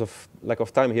it because of lack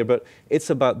of time here, but it's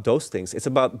about those things. It's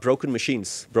about broken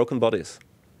machines, broken bodies.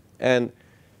 And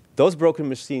those broken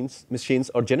machines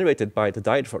are generated by the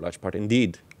diet for a large part,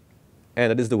 indeed.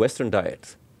 And it is the Western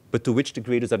diet. But to which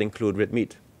degree does that include red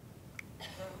meat?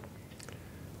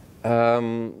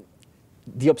 The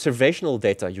observational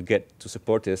data you get to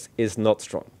support this is not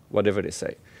strong, whatever they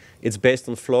say. It's based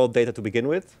on flawed data to begin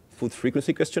with, food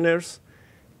frequency questionnaires.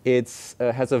 It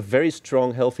has a very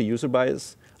strong healthy user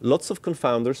bias. Lots of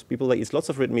confounders, people that eat lots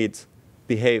of red meat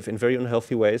behave in very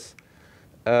unhealthy ways.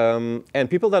 And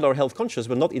people that are health conscious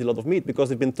will not eat a lot of meat because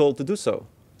they've been told to do so.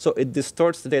 So it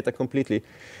distorts the data completely.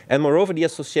 And moreover, the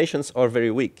associations are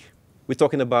very weak. We're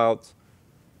talking about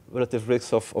relative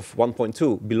risks of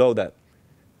 1.2, below that.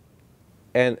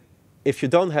 And if you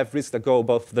don't have risks that go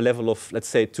above the level of, let's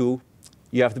say, 2,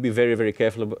 you have to be very, very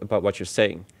careful about what you're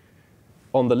saying.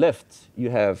 On the left, you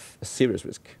have a serious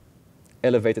risk,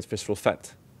 elevated visceral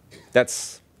fat.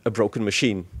 That's a broken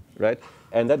machine, right?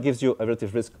 And that gives you a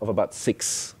relative risk of about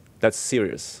 6. That's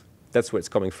serious. That's where it's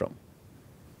coming from.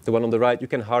 The one on the right, you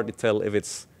can hardly tell if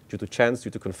it's due to chance, due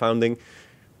to confounding.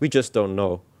 We just don't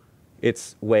know.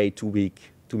 It's way too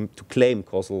weak to claim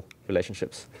causal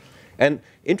relationships. And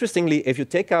interestingly, if you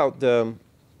take out the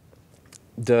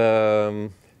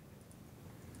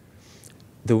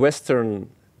Western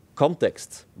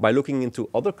context, by looking into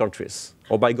other countries,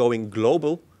 or by going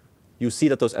global, you see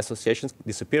that those associations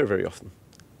disappear very often.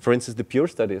 For instance, the Pure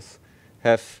studies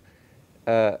have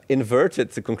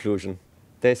inverted the conclusion.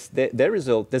 Their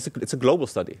result, it's a global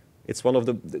study. It's one of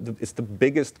it's the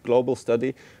biggest global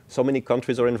study. So many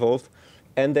countries are involved.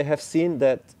 And they have seen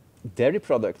that dairy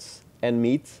products and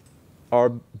meat are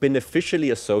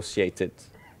beneficially associated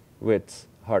with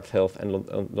heart health and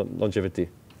longevity.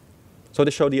 So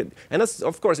they show and that's,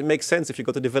 of course, it makes sense if you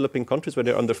go to developing countries where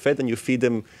they're underfed and you feed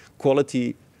them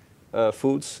quality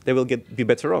foods, they will be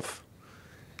better off.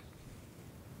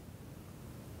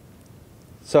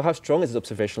 So how strong is this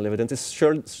observational evidence?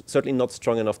 It's certainly not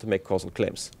strong enough to make causal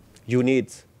claims. You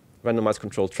need randomized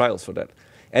controlled trials for that.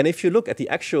 And if you look at the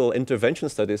actual intervention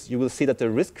studies, you will see that the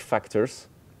risk factors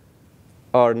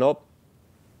are not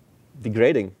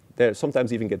degrading. They're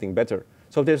sometimes even getting better.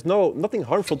 So there's nothing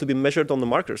harmful to be measured on the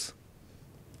markers.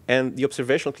 And the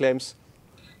observational claims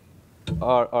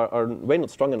are way not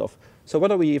strong enough. So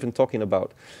what are we even talking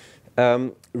about?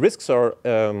 Risks are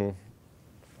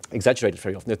exaggerated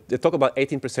very often. They talk about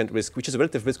 18% risk, which is a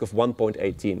relative risk of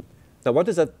 1.18. Now, what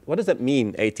does that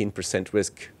mean, 18%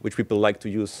 risk, which people like to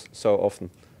use so often,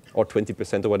 or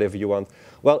 20% or whatever you want?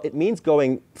 Well, it means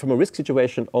going from a risk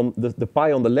situation on the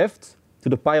pie on the left to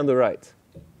the pie on the right.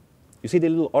 You see the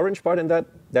little orange part in that?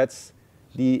 That's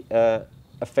the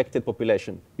affected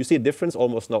population. You see a difference?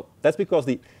 Almost not. That's because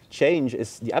the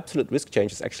absolute risk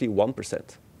change is actually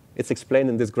 1%. It's explained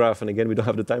in this graph, and again, we don't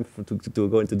have the time to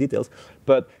go into details.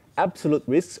 But absolute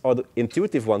risks are the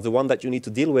intuitive ones, the one that you need to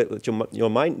deal with, that your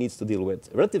mind needs to deal with.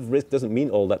 Relative risk doesn't mean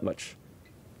all that much.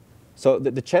 So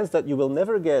the chance that you will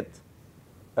never get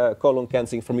colon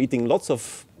cancer from eating lots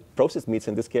of processed meats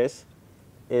in this case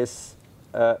is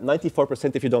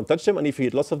 94% if you don't touch them, and if you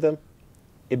eat lots of them,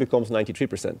 it becomes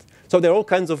 93%. So there are all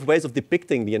kinds of ways of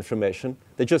depicting the information.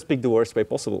 They just pick the worst way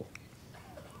possible.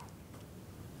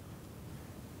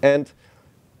 And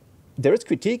there is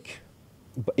critique,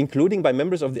 including by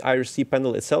members of the IRC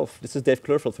panel itself. This is Dave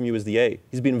Clerfeld from USDA.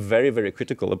 He's been very, very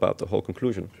critical about the whole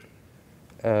conclusion.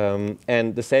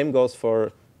 And the same goes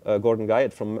for Gordon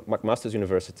Guyot from McMaster's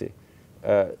University,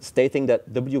 stating that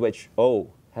WHO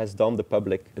has done the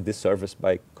public a disservice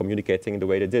by communicating in the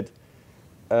way they did,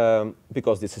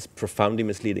 because this is profoundly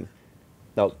misleading.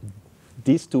 Now,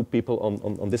 these two people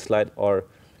on this slide are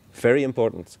very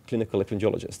important clinical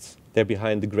epidemiologists. They're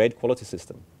behind the great quality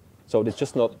system. So it's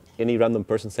just not any random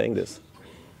person saying this.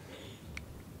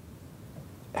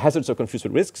 Hazards are confused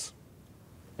with risks.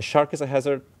 A shark is a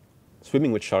hazard.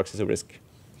 Swimming with sharks is a risk.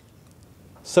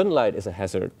 Sunlight is a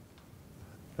hazard,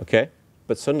 okay?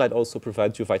 But sunlight also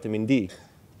provides you vitamin D.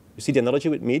 You see the analogy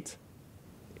with meat?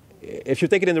 If you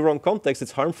take it in the wrong context,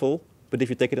 it's harmful. But if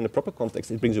you take it in the proper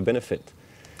context, it brings you benefit.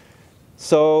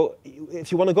 So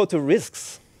if you want to go to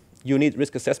risks, you need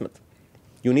risk assessment.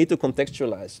 You need to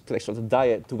contextualize the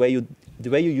diet, the way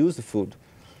you use the food.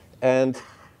 And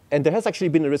there has actually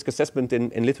been a risk assessment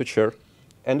in literature.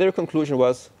 And their conclusion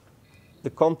was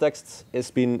the context has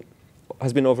been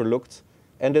overlooked.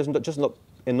 And there's just not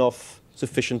enough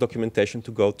sufficient documentation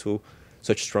to go to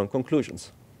such strong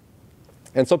conclusions.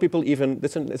 And some people even,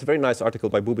 it's a very nice article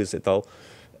by Bubis et al.,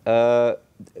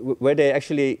 where they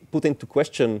actually put into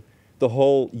question the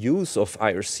whole use of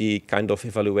IRC kind of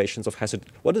evaluations of hazard.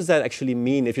 What does that actually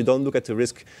mean if you don't look at the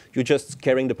risk? You're just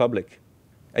scaring the public.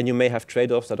 And you may have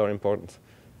trade-offs that are important.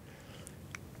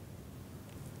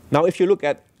 Now, if you look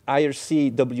at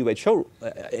IRC WHO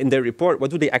in their report, what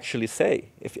do they actually say?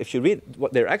 If you read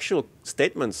what their actual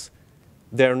statements,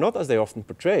 they're not as they're often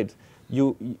portrayed.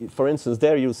 For instance,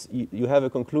 there you have a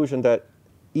conclusion that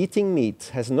eating meat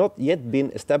has not yet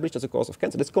been established as a cause of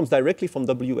cancer. This comes directly from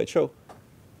WHO.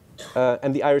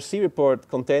 And the IRC report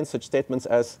contains such statements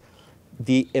as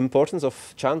the importance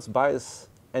of chance bias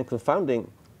and confounding,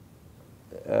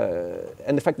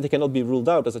 and the fact that they cannot be ruled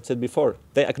out, as I said before.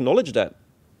 They acknowledge that.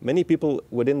 Many people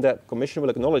within that commission will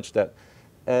acknowledge that.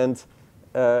 And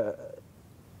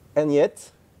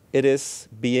yet, it is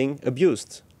being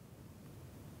abused.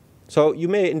 So you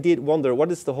may indeed wonder,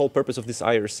 what is the whole purpose of this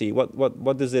IRC?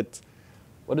 What does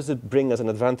it bring as an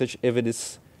advantage if it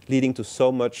is leading to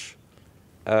so much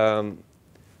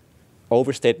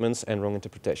overstatements and wrong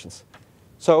interpretations?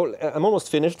 So I'm almost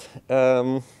finished.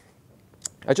 I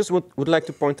just would like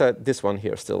to point out this one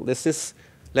here still. This is,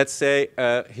 let's say,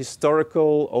 a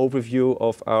historical overview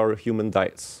of our human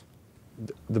diets.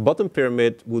 The bottom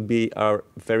pyramid would be the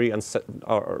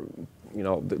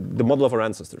model of our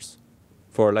ancestors.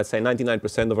 For, let's say,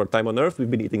 99% of our time on Earth,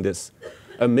 we've been eating this.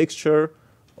 A mixture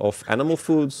of animal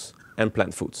foods and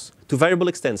plant foods, to variable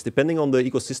extents, depending on the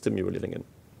ecosystem you were living in.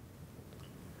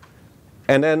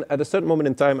 And then at a certain moment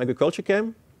in time, agriculture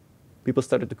came. People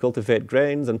started to cultivate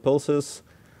grains and pulses.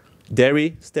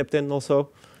 Dairy stepped in also.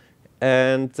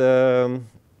 And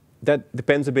that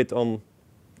depends a bit on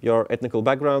your ethnical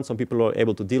background. Some people are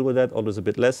able to deal with that, others a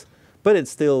bit less. But it's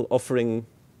still offering,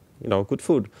 good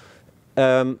food.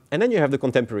 And then you have the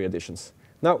contemporary additions.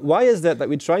 Now, why is that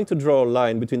we're trying to draw a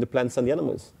line between the plants and the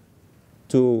animals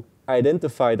to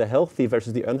identify the healthy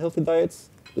versus the unhealthy diets,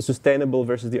 the sustainable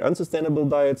versus the unsustainable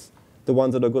diets, the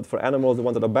ones that are good for animals, the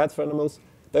ones that are bad for animals?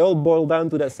 They all boil down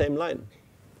to that same line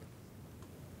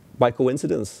by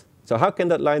coincidence. So how can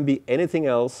that line be anything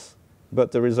else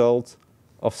but the result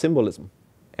of symbolism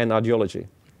and ideology?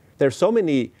 There are so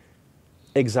many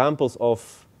examples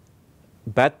of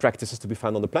bad practices to be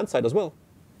found on the plant side as well.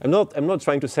 I'm not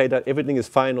trying to say that everything is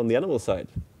fine on the animal side.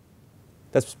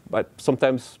 But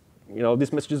sometimes,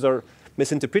 these messages are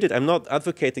misinterpreted. I'm not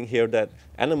advocating here that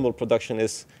animal production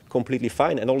is completely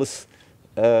fine and all is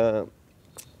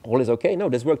okay. No,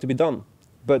 there's work to be done.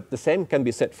 But the same can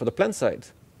be said for the plant side.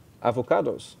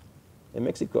 Avocados in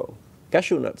Mexico,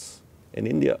 cashew nuts in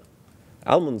India,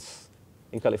 almonds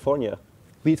in California,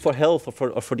 be it for health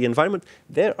or for the environment,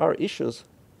 there are issues,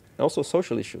 also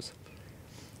social issues.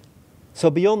 So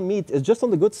Beyond Meat is just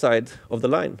on the good side of the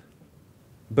line.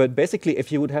 But basically, if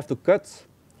you would have to cut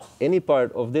any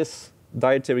part of this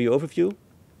dietary overview,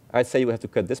 I'd say you have to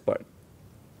cut this part.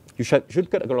 You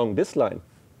should cut along this line,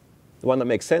 the one that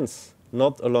makes sense,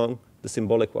 not along the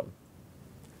symbolic one.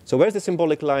 So where's the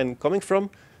symbolic line coming from?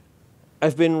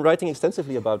 I've been writing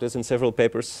extensively about this in several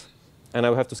papers, and I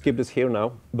will have to skip this here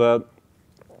now. But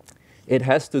it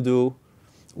has to do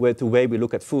with the way we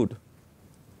look at food.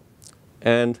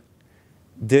 And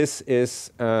this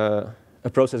is a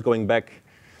process going back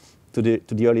to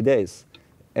the early days.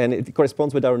 And it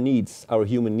corresponds with our needs, our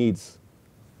human needs,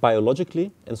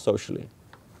 biologically and socially.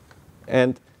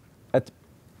 And at the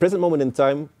present moment in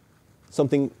time,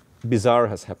 something bizarre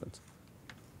has happened.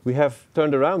 We have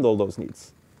turned around all those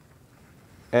needs.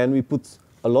 And we put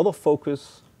a lot of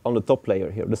focus on the top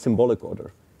layer here, the symbolic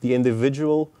order, the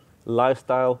individual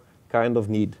lifestyle kind of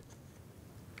need.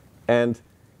 And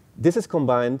this is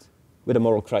combined with a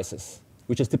moral crisis,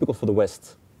 which is typical for the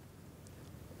West.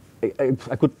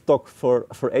 I could talk for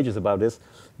ages about this,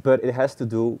 but it has to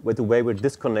do with the way we're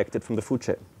disconnected from the food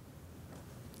chain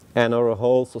and our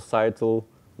whole societal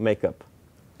makeup.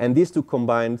 And these two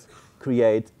combined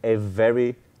create a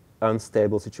very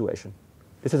unstable situation.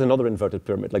 This is another inverted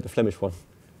pyramid, like the Flemish one.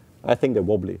 I think they're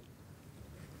wobbly.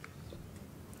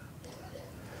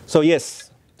 So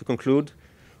yes, to conclude,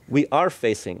 we are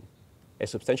facing a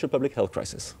substantial public health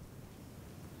crisis.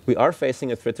 We are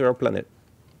facing a threat to our planet.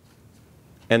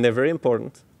 And they're very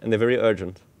important, and they're very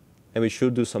urgent, and we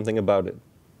should do something about it.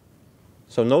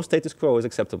 So no status quo is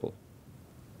acceptable.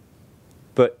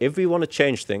 But if we want to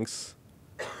change things,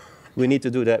 we need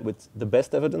to do that with the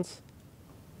best evidence,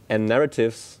 and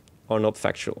narratives are not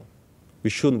factual. We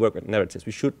shouldn't work with narratives.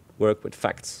 We should work with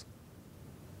facts,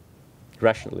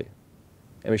 rationally.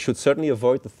 And we should certainly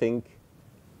avoid to think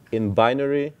in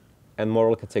binary and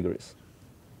moral categories.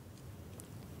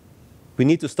 We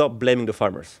need to stop blaming the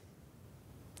farmers.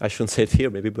 I shouldn't say it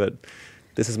here, maybe, but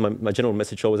this is my general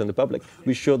message always in the public.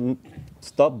 We should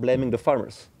stop blaming the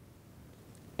farmers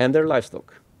and their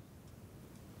livestock,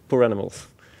 poor animals,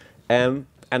 and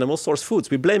animal source foods.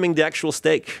 We're blaming the actual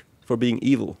steak for being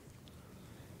evil.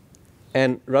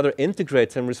 And rather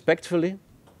integrate them respectfully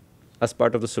as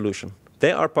part of the solution.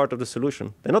 They are part of the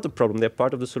solution. They're not the problem, they're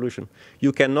part of the solution.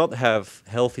 You cannot have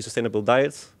healthy, sustainable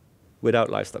diets without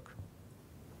livestock.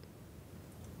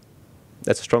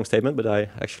 That's a strong statement, but I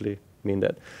actually mean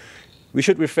that. We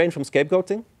should refrain from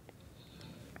scapegoating.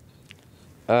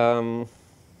 And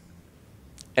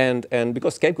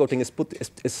because scapegoating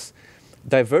is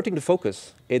diverting the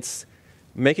focus. It's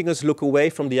making us look away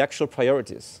from the actual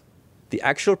priorities. The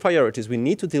actual priorities we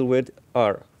need to deal with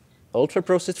are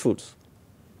ultra-processed foods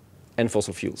and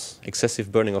fossil fuels,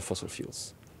 excessive burning of fossil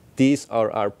fuels. These are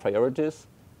our priorities,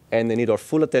 and they need our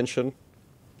full attention.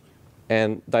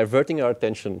 And diverting our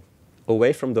attention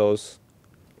away from those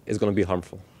is going to be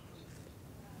harmful.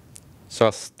 So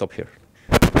I'll stop here.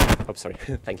 Oh, sorry.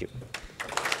 Thank you.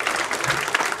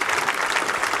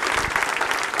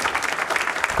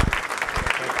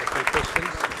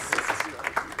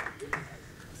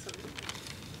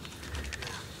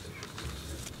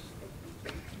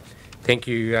 Thank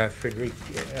you, Frédéric.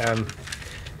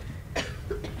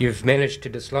 You've managed to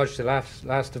dislodge the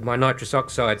last of my nitrous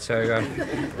oxide, so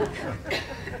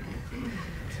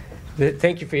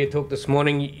thank you for your talk this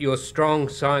morning. Your strong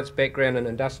science background in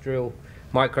industrial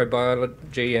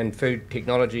microbiology and food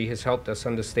technology has helped us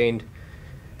understand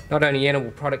not only animal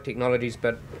product technologies,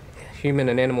 but human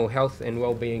and animal health and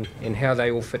well-being and how they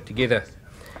all fit together.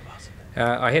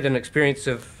 I had an experience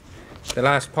of the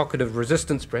last pocket of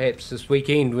resistance perhaps this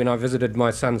weekend when I visited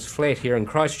my son's flat here in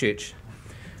Christchurch.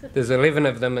 There's 11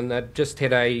 of them and they'd just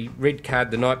had a red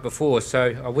card the night before,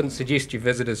 so I wouldn't suggest you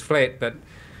visit his flat, but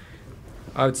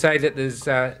I would say that there's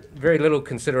very little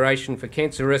consideration for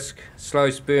cancer risk,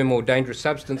 slow sperm or dangerous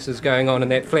substances going on in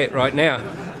that flat right now.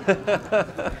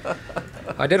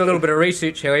 I did a little bit of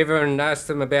research, however, and asked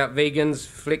them about vegans,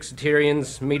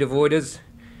 flexitarians, meat avoiders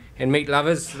and meat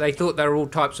lovers. They thought they were all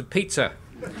types of pizza.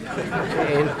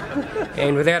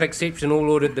 And without exception, all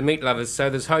ordered the meat lovers, so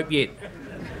there's hope yet.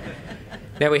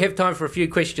 Now we have time for a few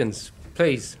questions.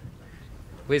 Please,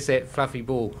 where's that fluffy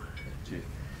ball?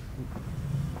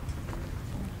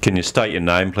 Can you state your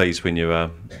name, please, when you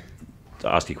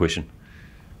ask your question?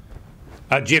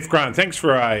 Jeff Grant, thanks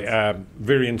for a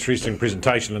very interesting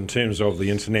presentation in terms of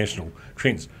the international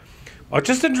trends. I'm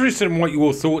just interested in what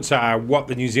your thoughts are, what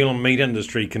the New Zealand meat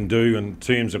industry can do in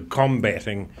terms of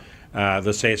combating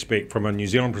this aspect from a New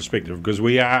Zealand perspective, because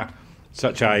we are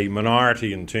such a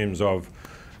minority in terms of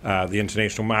the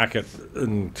international market,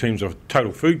 in terms of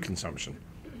total food consumption.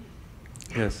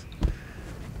 Yes.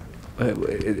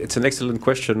 It's an excellent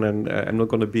question, and I'm not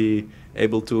going to be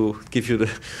able to give you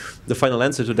the final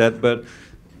answer to that.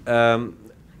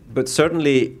 But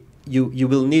certainly you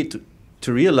will need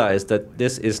to realize that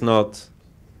this is not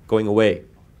going away.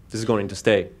 This is going to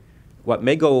stay. What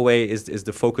may go away is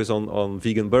the focus on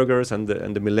vegan burgers and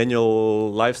the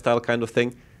millennial lifestyle kind of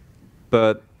thing.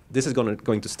 But this is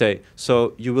going to stay.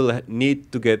 So you will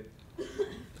need to get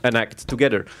an act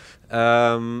together.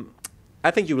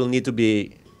 I think you will need to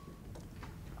be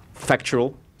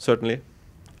factual, certainly.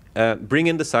 Bring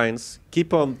in the science.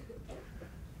 Keep on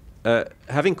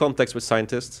having contacts with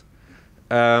scientists.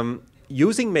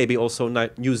 Using maybe also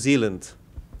New Zealand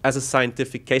as a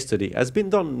scientific case study has been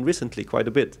done recently quite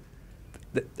a bit.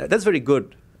 That's very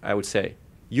good, I would say.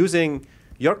 Using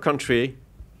your country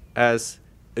as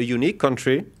a unique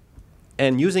country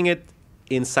and using it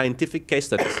in scientific case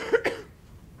studies.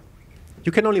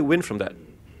 You can only win from that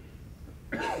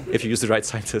if you use the right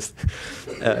scientist.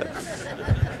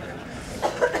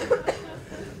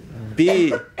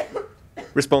 Be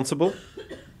responsible.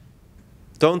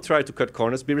 Don't try to cut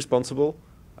corners. Be responsible,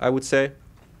 I would say.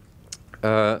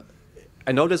 I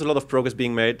know there's a lot of progress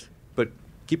being made, but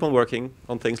keep on working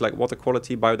on things like water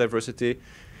quality, biodiversity.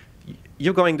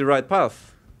 You're going the right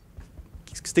path.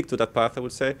 Stick to that path, I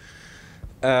would say.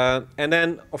 And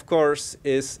then, of course,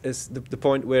 is the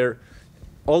point where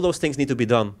all those things need to be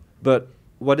done. But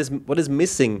what is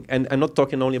missing, and I'm not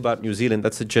talking only about New Zealand,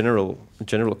 that's a general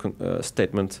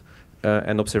statement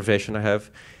and observation I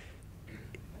have.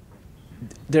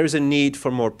 There is a need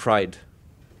for more pride,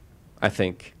 I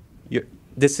think.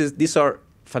 These are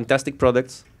fantastic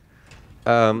products,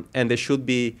 and they should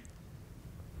be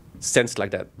sensed like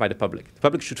that by the public. The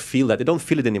public should feel that. They don't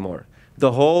feel it anymore.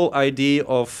 The whole idea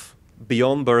of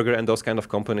Beyond Burger and those kind of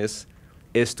companies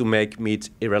is to make meat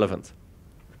irrelevant.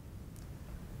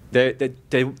 They're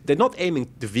not aiming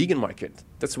the vegan market.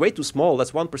 That's way too small.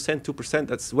 That's 1%, 2%.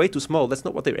 That's way too small. That's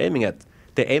not what they're aiming at.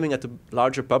 They're aiming at the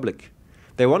larger public.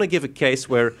 They want to give a case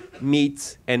where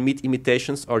meat and meat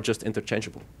imitations are just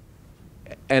interchangeable.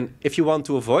 And if you want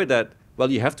to avoid that,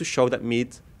 well, you have to show that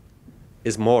meat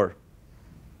is more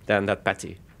than that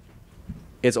patty.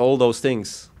 It's all those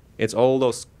things. It's all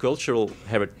those cultural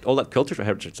all that cultural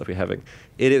heritage that we're having.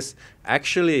 It is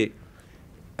actually,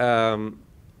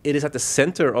 it is at the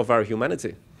center of our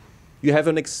humanity. You have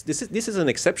this is an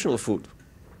exceptional food.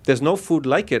 There's no food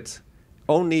like it.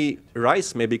 Only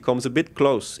rice maybe comes a bit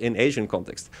close in Asian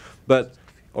context,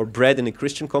 or bread in a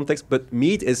Christian context. But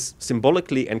meat is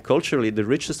symbolically and culturally the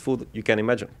richest food you can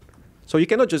imagine. So you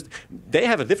cannot just. They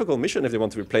have a difficult mission if they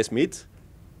want to replace meat.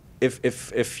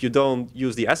 If you don't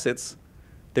use the assets,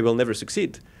 they will never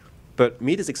succeed. But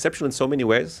meat is exceptional in so many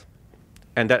ways,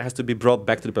 and that has to be brought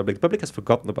back to the public. The public has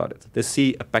forgotten about it. They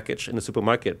see a package in the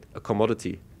supermarket, a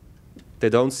commodity. They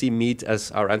don't see meat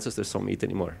as our ancestors saw meat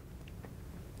anymore.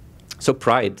 So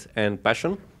pride and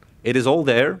passion, it is all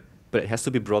there, but it has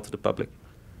to be brought to the public.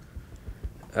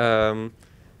 And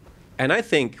I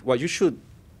think what you should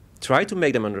try to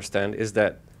make them understand is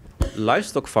that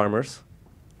livestock farmers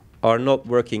are not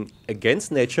working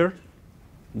against nature,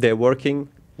 they're working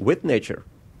with nature.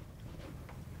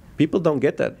 People don't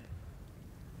get that.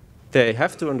 They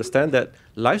have to understand that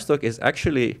livestock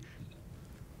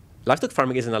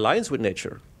farming is an alliance with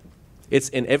nature. It's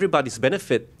in everybody's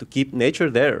benefit to keep nature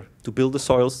there, to build the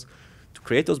soils, to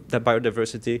create that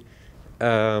biodiversity,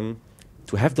 to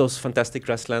have those fantastic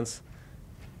grasslands.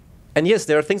 And yes,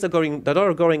 there are things that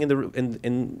are going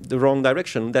in the wrong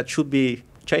direction that should be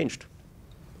changed.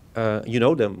 You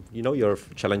know them. You know your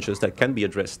challenges that can be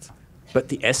addressed. But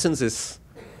the essence is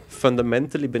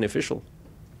fundamentally beneficial.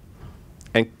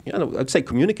 And I'd say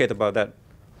communicate about that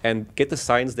and get the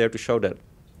science there to show that,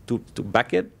 to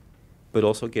back it, but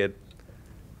also get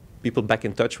people back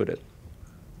in touch with it.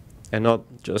 And not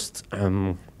just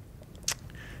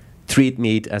treat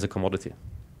meat as a commodity.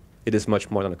 It is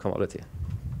much more than a commodity.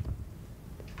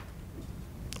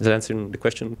 Is that answering the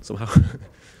question somehow?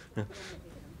 Yeah.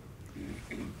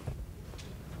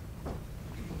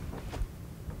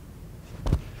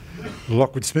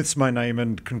 Lockwood Smith's my name,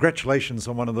 and congratulations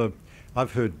on one of the,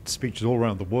 I've heard speeches all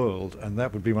around the world, and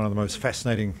that would be one of the most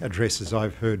fascinating addresses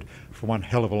I've heard for one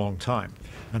hell of a long time.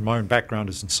 And my own background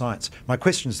is in science. My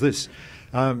question is this.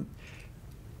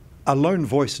 A lone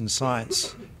voice in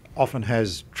science often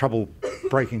has trouble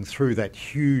breaking through that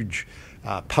huge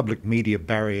public media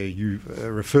barrier you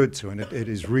referred to, and it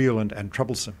is real and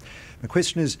troublesome. The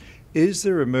question is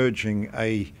there emerging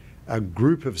a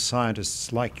group of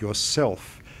scientists like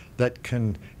yourself that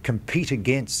can compete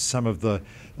against some of the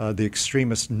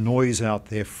extremist noise out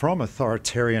there from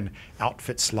authoritarian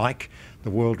outfits like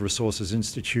the World Resources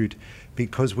Institute,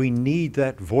 because we need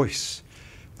that voice?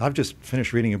 I've just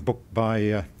finished reading a book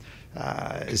by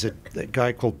is it a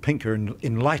guy called Pinker,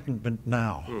 Enlightenment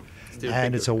Now,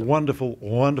 and it's a wonderful,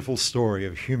 wonderful story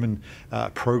of human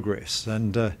progress,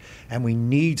 and we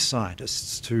need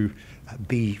scientists to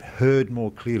be heard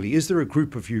more clearly. Is there a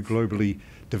group of you globally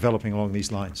developing along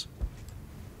these lines?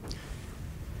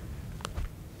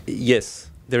 Yes,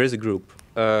 there is a group.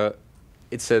 But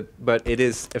it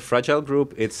is a fragile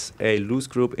group. It's a loose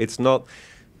group. It's not.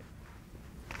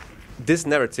 This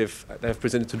narrative that I've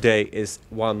presented today is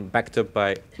one backed up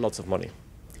by lots of money.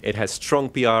 It has strong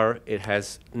PR. It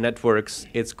has networks.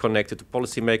 It's connected to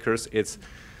policymakers.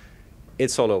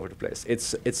 It's all over the place.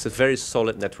 It's a very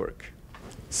solid network.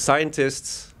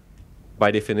 Scientists, by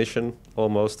definition,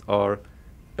 almost are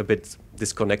a bit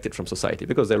disconnected from society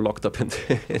because they're locked up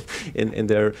in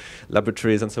their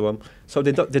laboratories and so on. So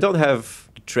they don't have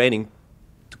the training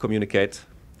to communicate,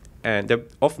 and they're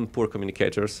often poor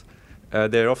communicators.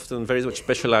 They're often very much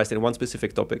specialized in one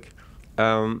specific topic.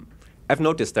 I've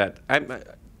noticed that.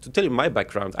 To tell you my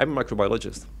background, I'm a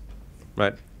microbiologist,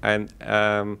 right? And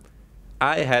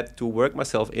I had to work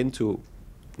myself into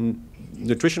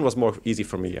nutrition was more easy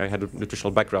for me. I had a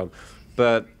nutritional background,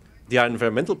 but the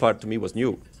environmental part to me was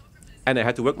new. And I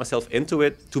had to work myself into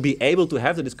it to be able to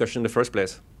have the discussion in the first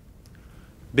place.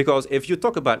 Because if you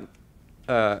talk about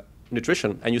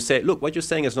nutrition and you say, look, what you're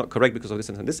saying is not correct because of this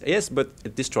and this, yes, but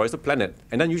it destroys the planet.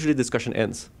 And then usually the discussion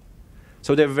ends.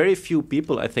 So there are very few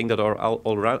people, I think, that are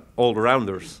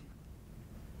all-rounders.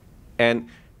 And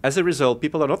as a result,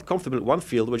 people are not comfortable in one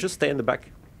field, will just stay in the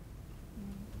back.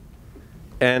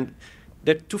 And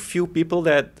there are too few people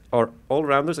that are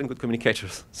all-rounders and good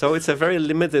communicators. So it's a very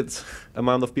limited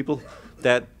amount of people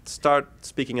that start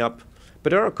speaking up.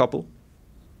 But there are a couple.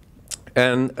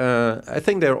 And I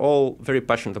think they're all very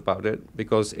passionate about it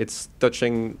because it's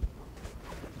touching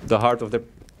the heart of their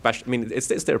passion. I mean,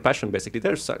 it's their passion, basically.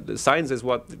 The science is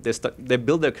what they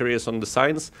build their careers on the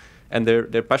science, and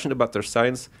they're passionate about their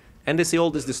science, and they see all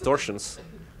these distortions.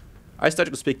 I started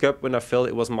to speak up when I felt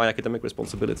it was my academic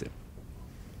responsibility,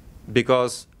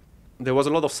 because there was a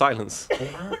lot of silence,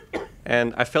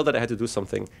 and I felt that I had to do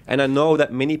something. And I know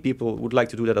that many people would like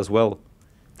to do that as well.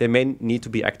 They may need to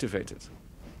be activated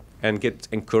and get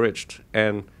encouraged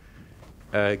and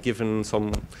given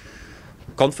some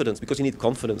confidence, because you need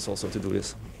confidence also to do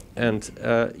this. And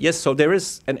yes, so there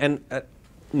is, and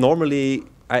normally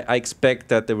I expect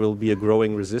that there will be a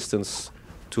growing resistance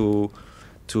to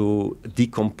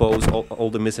decompose all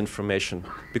the misinformation,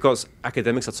 because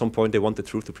academics at some point, they want the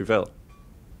truth to prevail.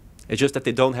 It's just that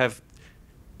they don't have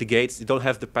the gates, they don't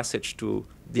have the passage to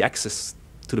the access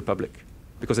to the public,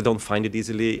 because they don't find it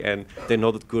easily and they're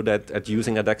not good at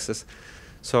using that access.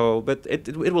 So, but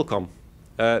it will come.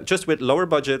 Just with lower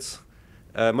budgets,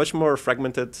 much more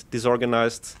fragmented,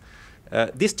 disorganized.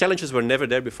 These challenges were never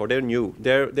there before. They're new.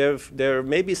 They're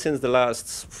maybe since the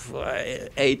last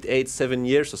 7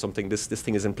 years or something. This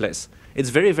thing is in place. It's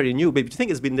very, very new. Maybe you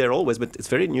think it's been there always, but it's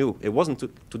very new. It wasn't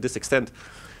to this extent.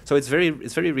 So it's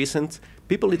very recent.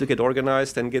 People need to get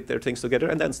organized and get their things together,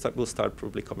 and then will start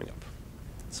probably coming up.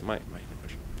 That's my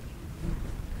impression.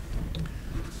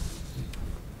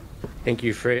 Thank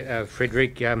you,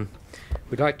 Frédéric.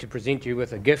 We'd like to present you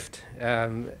with a gift.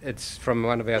 It's from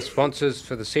one of our sponsors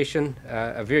for the session,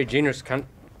 a very generous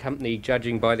company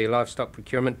judging by their livestock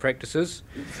procurement practices,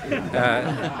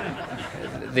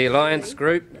 the Alliance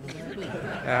Group.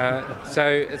 So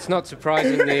it's not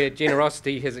surprising their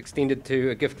generosity has extended to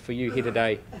a gift for you here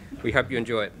today. We hope you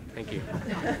enjoy it. Thank you.